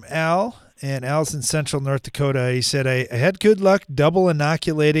in from Al. And Al's in central North Dakota. He said, I had good luck double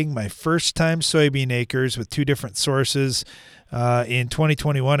inoculating my first time soybean acres with two different sources. In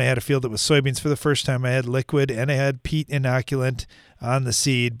 2021, I had a field that was soybeans for the first time. I had liquid and I had peat inoculant on the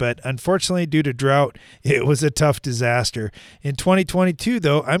seed. But unfortunately, due to drought, it was a tough disaster. In 2022,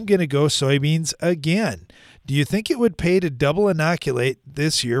 though, I'm going to go soybeans again. Do you think it would pay to double inoculate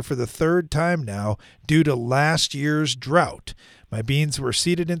this year for the third time now due to last year's drought? My beans were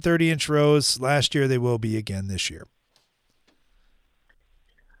seeded in 30-inch rows last year. They will be again this year.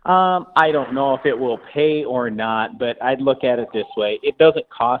 I don't know if it will pay or not, but I'd look at it this way. It doesn't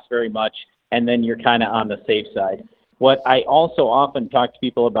cost very much, and then you're kind of on the safe side. What I also often talk to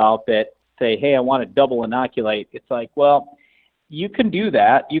people about that say, hey, I want to double inoculate. It's like, well, you can do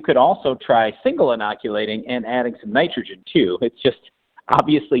that. You could also try single inoculating and adding some nitrogen too. It's just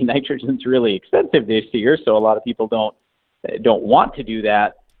obviously nitrogen's really expensive this year, so a lot of people don't want to do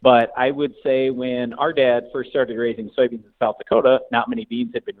that. But I would say when our dad first started raising soybeans in South Dakota, not many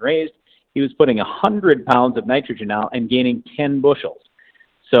beans had been raised. He was putting 100 pounds of nitrogen out and gaining 10 bushels.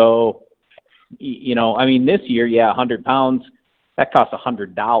 So, this year, 100 pounds, that costs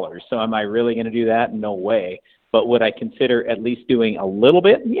 $100. So am I really going to do that? No way. But would I consider at least doing a little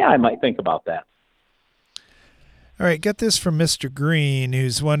bit? Yeah, I might think about that. All right, got this from Mr. Green,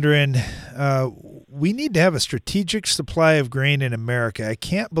 who's wondering, we need to have a strategic supply of grain in America. I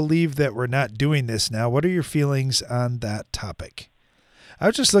can't believe that we're not doing this now. What are your feelings on that topic? I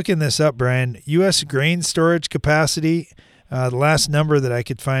was just looking this up, Brian. U.S. grain storage capacity, the last number that I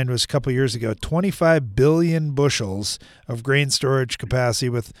could find was a couple years ago, 25 billion bushels of grain storage capacity,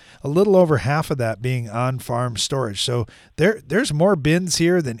 with a little over half of that being on-farm storage. So there's more bins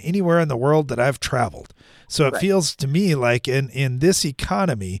here than anywhere in the world that I've traveled. So it feels to me like in this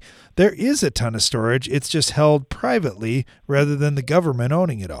economy, there is a ton of storage. It's just held privately rather than the government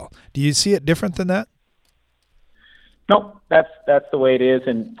owning it all. Do you see it different than that? Nope, that's the way it is.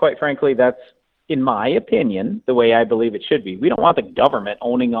 And quite frankly, that's, in my opinion, the way I believe it should be. We don't want the government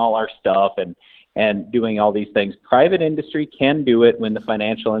owning all our stuff and doing all these things. Private industry can do it when the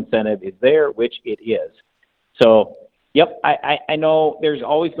financial incentive is there, which it is. So, yep, I know there's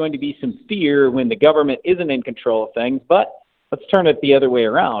always going to be some fear when the government isn't in control of things, but let's turn it the other way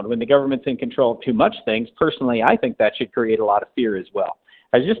around. When the government's in control of too much things, personally, I think that should create a lot of fear as well.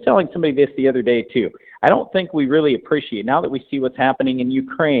 I was just telling somebody this the other day, too. I don't think we really appreciate, now that we see what's happening in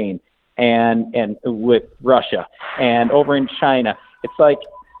Ukraine and with Russia and over in China, it's like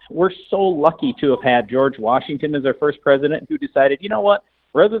we're so lucky to have had George Washington as our first president, who decided, you know what,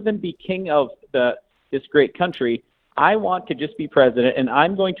 rather than be king of this great country, I want to just be president, and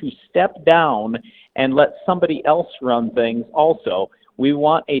I'm going to step down and let somebody else run things also. We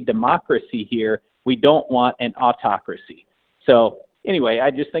want a democracy here. We don't want an autocracy. So anyway, I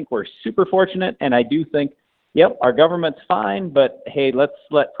just think we're super fortunate, and I do think, yep, our government's fine, but hey, let's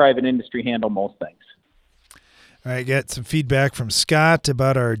let private industry handle most things. All right, got some feedback from Scott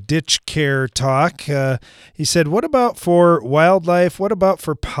about our ditch care talk. He said, what about for wildlife? What about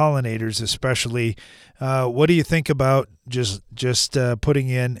for pollinators especially? What do you think about just putting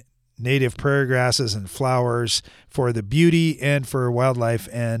in native prairie grasses and flowers for the beauty and for wildlife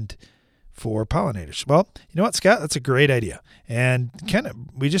and for pollinators. Well, you know what, Scott? That's a great idea. And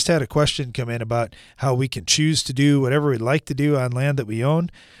we just had a question come in about how we can choose to do whatever we'd like to do on land that we own.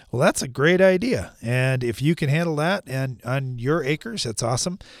 Well, that's a great idea. And if you can handle that and on your acres, that's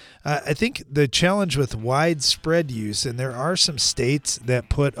awesome. I think the challenge with widespread use, and there are some states that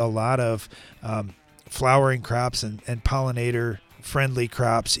put a lot of flowering crops and pollinator-friendly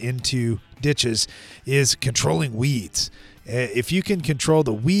crops into ditches, is controlling weeds. If you can control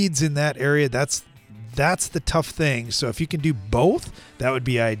the weeds in that area, that's the tough thing. So if you can do both, that would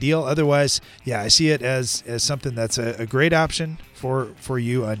be ideal. Otherwise, I see it as something that's a great option for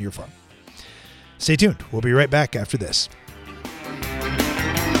you on your farm. Stay tuned. We'll be right back after this.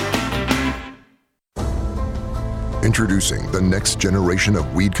 Introducing the next generation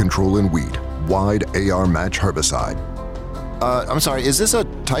of weed control in wheat, Wide AR Match herbicide. I'm sorry, is this a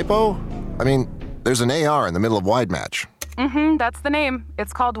typo? I mean, there's an AR in the middle of Wide Match. That's the name.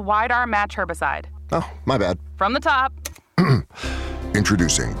 It's called Wide AR Match herbicide. Oh, my bad. From the top.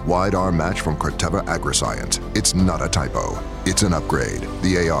 Introducing Wide AR Match from Corteva Agriscience. It's not a typo. It's an upgrade.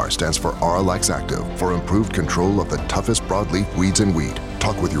 The AR stands for RLX Active for improved control of the toughest broadleaf weeds in wheat.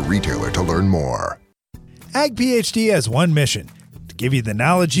 Talk with your retailer to learn more. Ag PhD has one mission: to give you the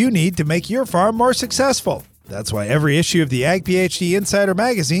knowledge you need to make your farm more successful. That's why every issue of the Ag PhD Insider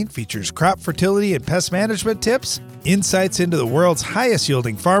magazine features crop fertility and pest management tips, insights into the world's highest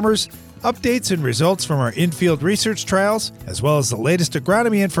yielding farmers, updates and results from our in-field research trials, as well as the latest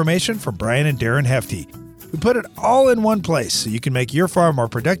agronomy information from Brian and Darren Hefty. We put it all in one place so you can make your farm more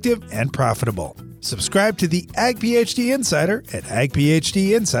productive and profitable. Subscribe to the Ag PhD Insider at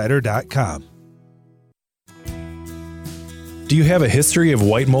agphdinsider.com. Do you have a history of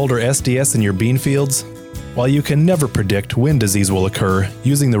white mold or SDS in your bean fields? While you can never predict when disease will occur,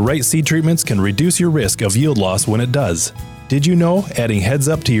 using the right seed treatments can reduce your risk of yield loss when it does. Did you know adding Heads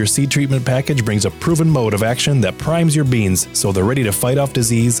Up to your seed treatment package brings a proven mode of action that primes your beans so they're ready to fight off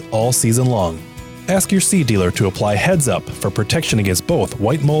disease all season long? Ask your seed dealer to apply Heads Up for protection against both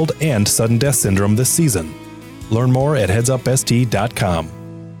white mold and sudden death syndrome this season. Learn more at headsupst.com.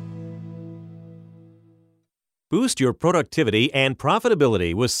 Boost your productivity and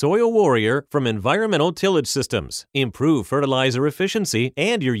profitability with Soil Warrior from Environmental Tillage Systems. Improve fertilizer efficiency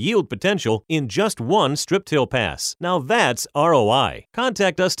and your yield potential in just one strip till pass. Now that's ROI.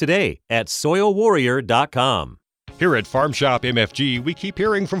 Contact us today at soilwarrior.com. Here at Farm Shop MFG, we keep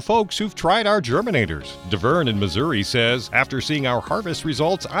hearing from folks who've tried our germinators. DeVern in Missouri says, after seeing our harvest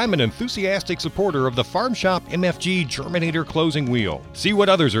results, I'm an enthusiastic supporter of the Farm Shop MFG Germinator Closing Wheel. See what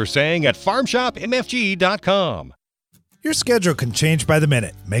others are saying at farmshopmfg.com. Your schedule can change by the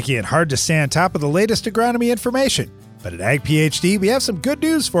minute, making it hard to stay on top of the latest agronomy information. But at Ag PhD, we have some good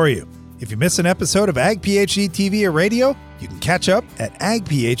news for you. If you miss an episode of Ag PhD TV or radio, you can catch up at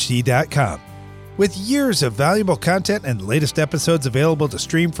agphd.com. With years of valuable content and the latest episodes available to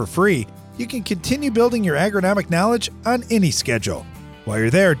stream for free, you can continue building your agronomic knowledge on any schedule. While you're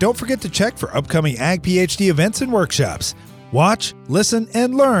there, don't forget to check for upcoming Ag PhD events and workshops. Watch, listen,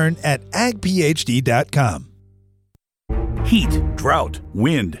 and learn at agphd.com. Heat, drought,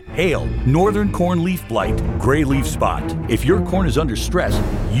 wind, hail, northern corn leaf blight, gray leaf spot. If your corn is under stress,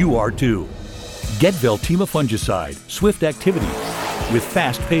 you are too. Get Veltima fungicide, swift activity, with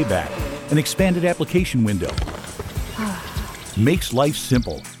fast payback, an expanded application window. Makes life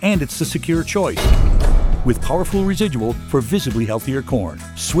simple, and it's the secure choice. With powerful residual for visibly healthier corn.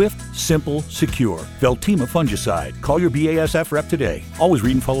 Swift, simple, secure. Veltima fungicide. Call your BASF rep today. Always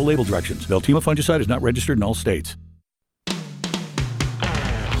read and follow label directions. Veltima fungicide is not registered in all states.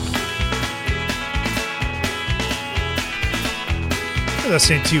 You're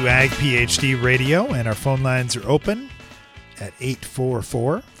listening to Ag PhD Radio, and our phone lines are open at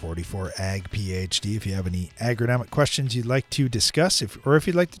 844-44-AG-PHD if you have any agronomic questions you'd like to discuss, or if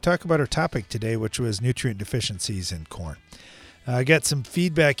you'd like to talk about our topic today, which was nutrient deficiencies in corn. I got some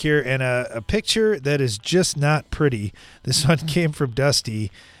feedback here and a picture that is just not pretty. This one came from Dusty,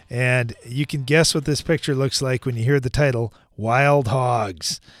 and you can guess what this picture looks like when you hear the title, Wild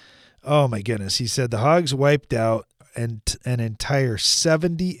Hogs. Oh my goodness. He said the hogs wiped out an entire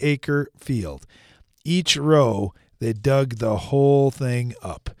 70-acre field. Each row, they dug the whole thing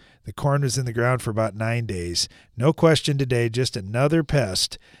up. The corn was in the ground for about 9 days. No question today, just another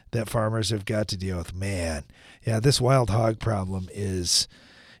pest that farmers have got to deal with. Man, yeah, this wild hog problem is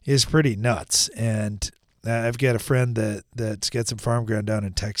pretty nuts. And I've got a friend that's got some farm ground down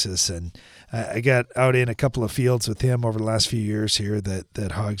in Texas, and I got out in a couple of fields with him over the last few years here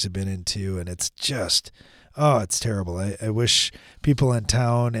that hogs have been into, and it's just Oh, it's terrible. I wish people in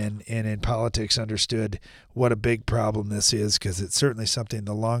town and in politics understood what a big problem this is, because it's certainly something,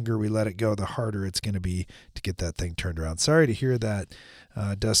 the longer we let it go, the harder it's going to be to get that thing turned around. Sorry to hear that,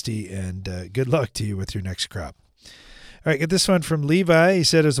 Dusty, and good luck to you with your next crop. All right, get this one from Levi. He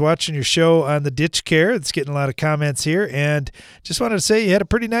said, I was watching your show on the ditch care. It's getting a lot of comments here. And just wanted to say you had a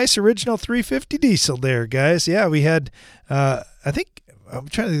pretty nice original 350 diesel there, guys. Yeah, we had, I think, I'm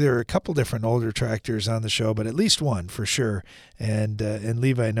trying to think, there were a couple different older tractors on the show, but at least one for sure. And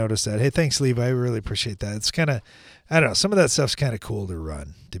Levi noticed that. Hey, thanks, Levi. I really appreciate that. It's kind of, I don't know, some of that stuff's kind of cool to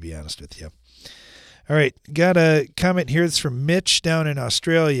run, to be honest with you. All right, got a comment here. That's from Mitch down in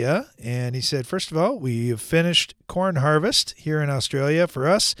Australia. And he said, first of all, we have finished corn harvest here in Australia. For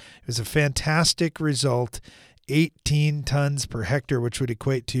us, it was a fantastic result. 18 tons per hectare, which would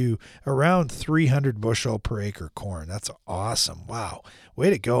equate to around 300 bushel per acre corn. That's awesome. Wow. Way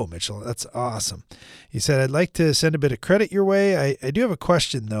to go, Mitchell. That's awesome. He said, I'd like to send a bit of credit your way. I do have a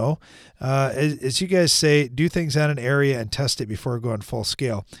question, though. As you guys say, do things on an area and test it before going full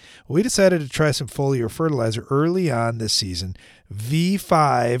scale. We decided to try some foliar fertilizer early on this season,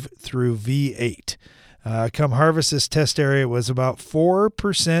 V5 through V8. Come harvest, this test area was about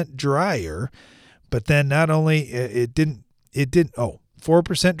 4% drier. But then not only it didn't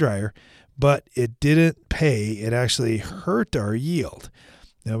 4% drier, but it didn't pay. It actually hurt our yield.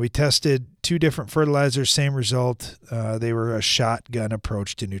 Now, we tested 2 different fertilizers, same result. They were a shotgun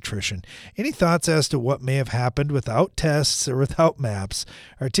approach to nutrition. Any thoughts as to what may have happened without tests or without maps?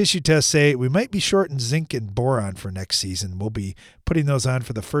 Our tissue tests say we might be short in zinc and boron for next season. We'll be putting those on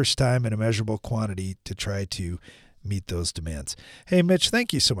for the first time in a measurable quantity to try to meet those demands. Hey, Mitch,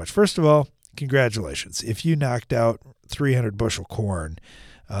 thank you so much. First of all, congratulations. If you knocked out 300 bushel corn,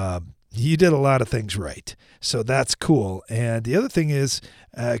 you did a lot of things right. So that's cool. And the other thing is,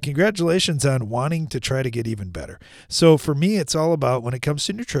 congratulations on wanting to try to get even better. So for me, it's all about, when it comes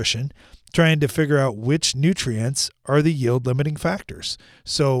to nutrition, trying to figure out which nutrients are the yield limiting factors.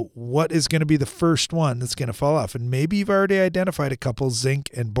 So what is going to be the first one that's going to fall off? And maybe you've already identified a couple, zinc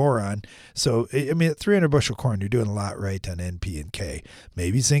and boron. So, I mean, at 300 bushel corn, you're doing a lot right on NP and K.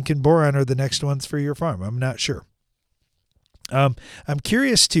 Maybe zinc and boron are the next ones for your farm. I'm not sure. I'm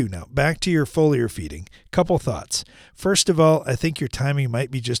curious too now, back to your foliar feeding. Couple thoughts. First of all, I think your timing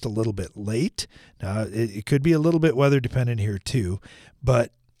might be just a little bit late. Now, it could be a little bit weather dependent here too,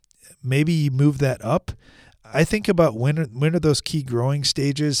 but maybe you move that up. I think about when are those key growing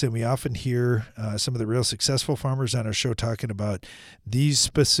stages, and we often hear some of the real successful farmers on our show talking about these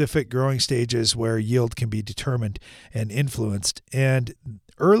specific growing stages where yield can be determined and influenced. And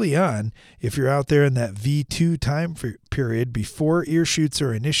early on, if you're out there in that V2 time period before ear shoots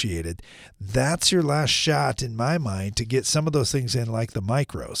are initiated, that's your last shot, in my mind, to get some of those things in, like the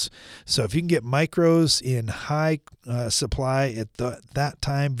micros. So if you can get micros in high supply at that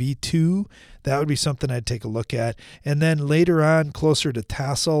time, V2, that would be something I'd take a look at. And then later on, closer to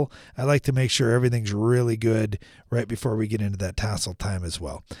tassel, I like to make sure everything's really good right before we get into that tassel time as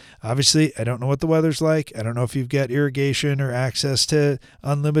well. Obviously, I don't know what the weather's like. I don't know if you've got irrigation or access to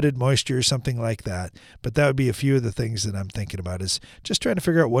unlimited moisture or something like that. But that would be a few of the things that I'm thinking about, is just trying to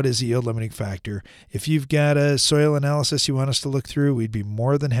figure out what is the yield limiting factor. If you've got a soil analysis you want us to look through, we'd be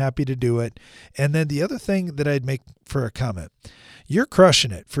more than happy to do it. And then the other thing that I'd make for a comment, you're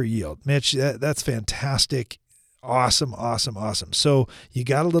crushing it for yield, Mitch. That's fantastic. Awesome. So you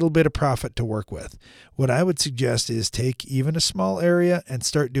got a little bit of profit to work with. What I would suggest is take even a small area and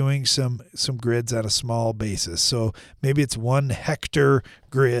start doing some grids on a small basis. So maybe it's 1 hectare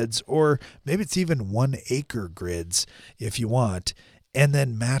grids, or maybe it's even 1 acre grids if you want, and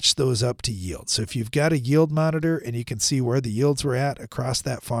then match those up to yield. So if you've got a yield monitor and you can see where the yields were at across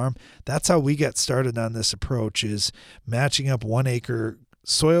that farm, that's how we got started on this approach, is matching up 1 acre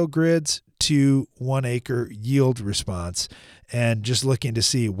soil grids to 1 acre yield response, and just looking to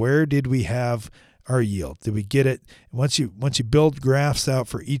see where did we have our yield. Did we get it? Once you build graphs out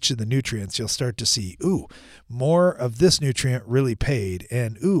for each of the nutrients, you'll start to see, more of this nutrient really paid.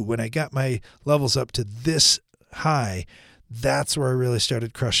 And when I got my levels up to this high, that's where I really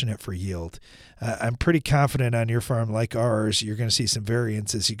started crushing it for yield. I'm pretty confident on your farm, like ours, you're going to see some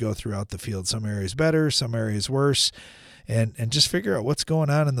variance as you go throughout the field. Some areas better, some areas worse. And just figure out what's going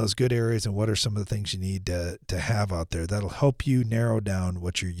on in those good areas and what are some of the things you need to have out there. That'll help you narrow down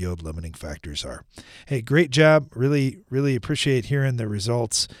what your yield limiting factors are. Hey, great job. Really, really appreciate hearing the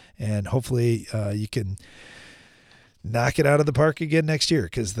results. And hopefully you can knock it out of the park again next year,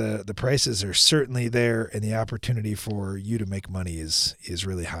 because the prices are certainly there, and the opportunity for you to make money is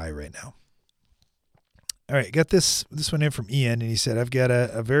really high right now. All right, got this one in from Ian, and he said, I've got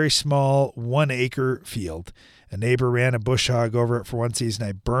a very small 1 acre field. A neighbor ran a bush hog over it for one season.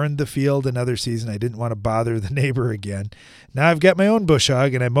 I burned the field another season. I didn't want to bother the neighbor again. Now I've got my own bush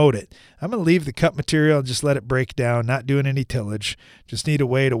hog, and I mowed it. I'm going to leave the cut material and just let it break down, not doing any tillage. Just need a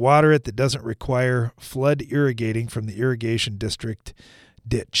way to water it that doesn't require flood irrigating from the irrigation district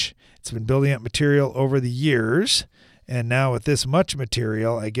ditch. It's been building up material over the years. And now with this much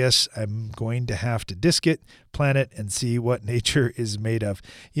material, I guess I'm going to have to disc it, plant it, and see what nature is made of.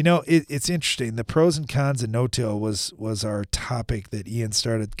 You know, it's interesting. The pros and cons of no-till was our topic that Ian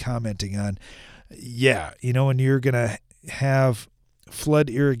started commenting on. Yeah, you know, when you're going to have flood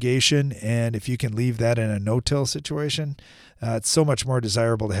irrigation, and if you can leave that in a no-till situation, it's so much more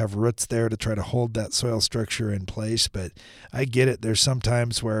desirable to have roots there to try to hold that soil structure in place. But I get it. There's some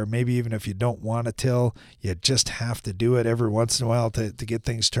times where maybe even if you don't want to till, you just have to do it every once in a while to get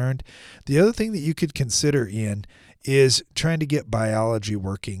things turned. The other thing that you could consider, Ian, is trying to get biology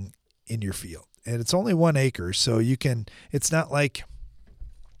working in your field. And it's only 1 acre, so you can, it's not like,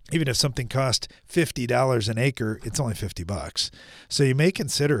 even if something cost $50 an acre, it's only $50. So you may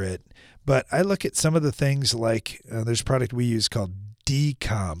consider it. But I look at some of the things like there's a product we use called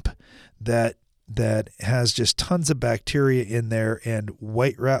Decomp that has just tons of bacteria in there and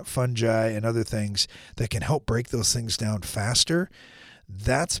white rot fungi and other things that can help break those things down faster.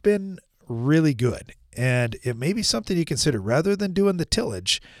 That's been really good. And it may be something you consider. Rather than doing the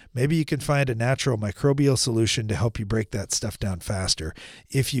tillage, maybe you can find a natural microbial solution to help you break that stuff down faster.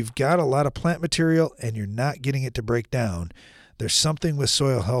 If you've got a lot of plant material and you're not getting it to break down, there's something with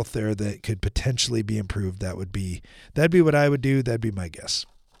soil health there that could potentially be improved. That'd be what I would do. That'd be my guess.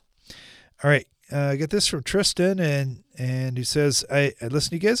 All right. I get this from Tristan, and he says, I listen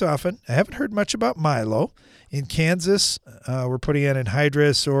to you guys often. I haven't heard much about Milo. In Kansas, we're putting in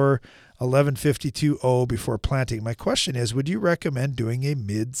anhydrous or 1152O before planting. My question is, would you recommend doing a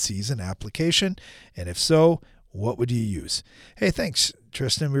mid-season application? And if so, what would you use? Hey, thanks,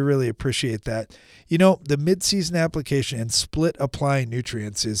 Tristan. We really appreciate that. You know, the mid-season application and split applying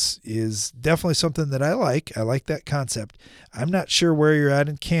nutrients is definitely something that I like. I like that concept. I'm not sure where you're at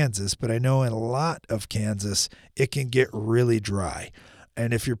in Kansas, but I know in a lot of Kansas, it can get really dry.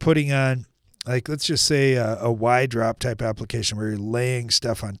 And if you're putting on, like, let's just say a Y drop type application where you're laying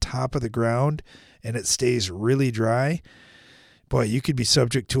stuff on top of the ground and it stays really dry, boy, you could be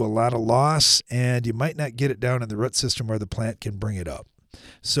subject to a lot of loss, and you might not get it down in the root system where the plant can bring it up.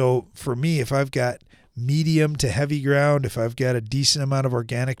 So for me, if I've got medium to heavy ground, if I've got a decent amount of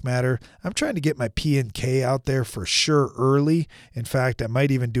organic matter, I'm trying to get my P&K out there for sure early. In fact, I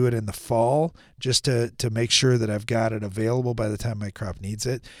might even do it in the fall just to make sure that I've got it available by the time my crop needs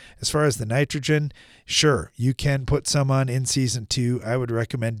it. As far as the nitrogen, sure, you can put some on in season 2. I would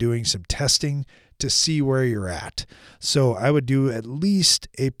recommend doing some testing to see where you're at. So I would do at least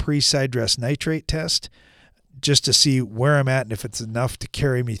a pre-side dress nitrate test just to see where I'm at and if it's enough to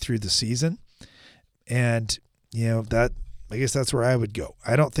carry me through the season. And, you know, that, I guess that's where I would go.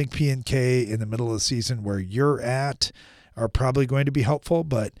 I don't think P&K in the middle of the season where you're at are probably going to be helpful,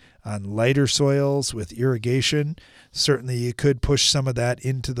 but on lighter soils with irrigation, certainly you could push some of that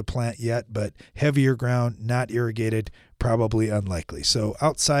into the plant yet, but heavier ground, not irrigated, probably unlikely. So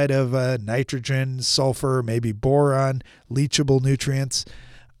outside of nitrogen, sulfur, maybe boron, leachable nutrients,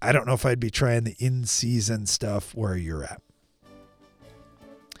 I don't know if I'd be trying the in-season stuff where you're at.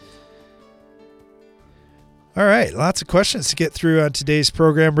 All right, lots of questions to get through on today's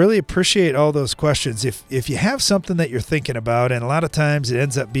program. Really appreciate all those questions. If you have something that you're thinking about, and a lot of times it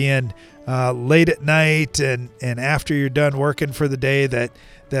ends up being late at night and after you're done working for the day that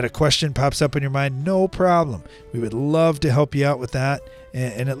a question pops up in your mind, no problem. We would love to help you out with that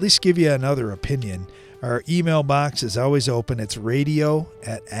and at least give you another opinion. Our email box is always open. It's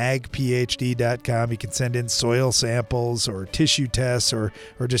radio@agphd.com. You can send in soil samples or tissue tests or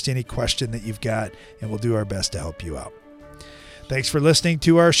just any question that you've got, and we'll do our best to help you out. Thanks for listening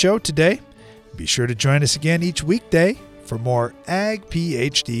to our show today. Be sure to join us again each weekday for more Ag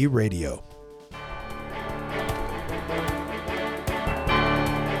PhD Radio.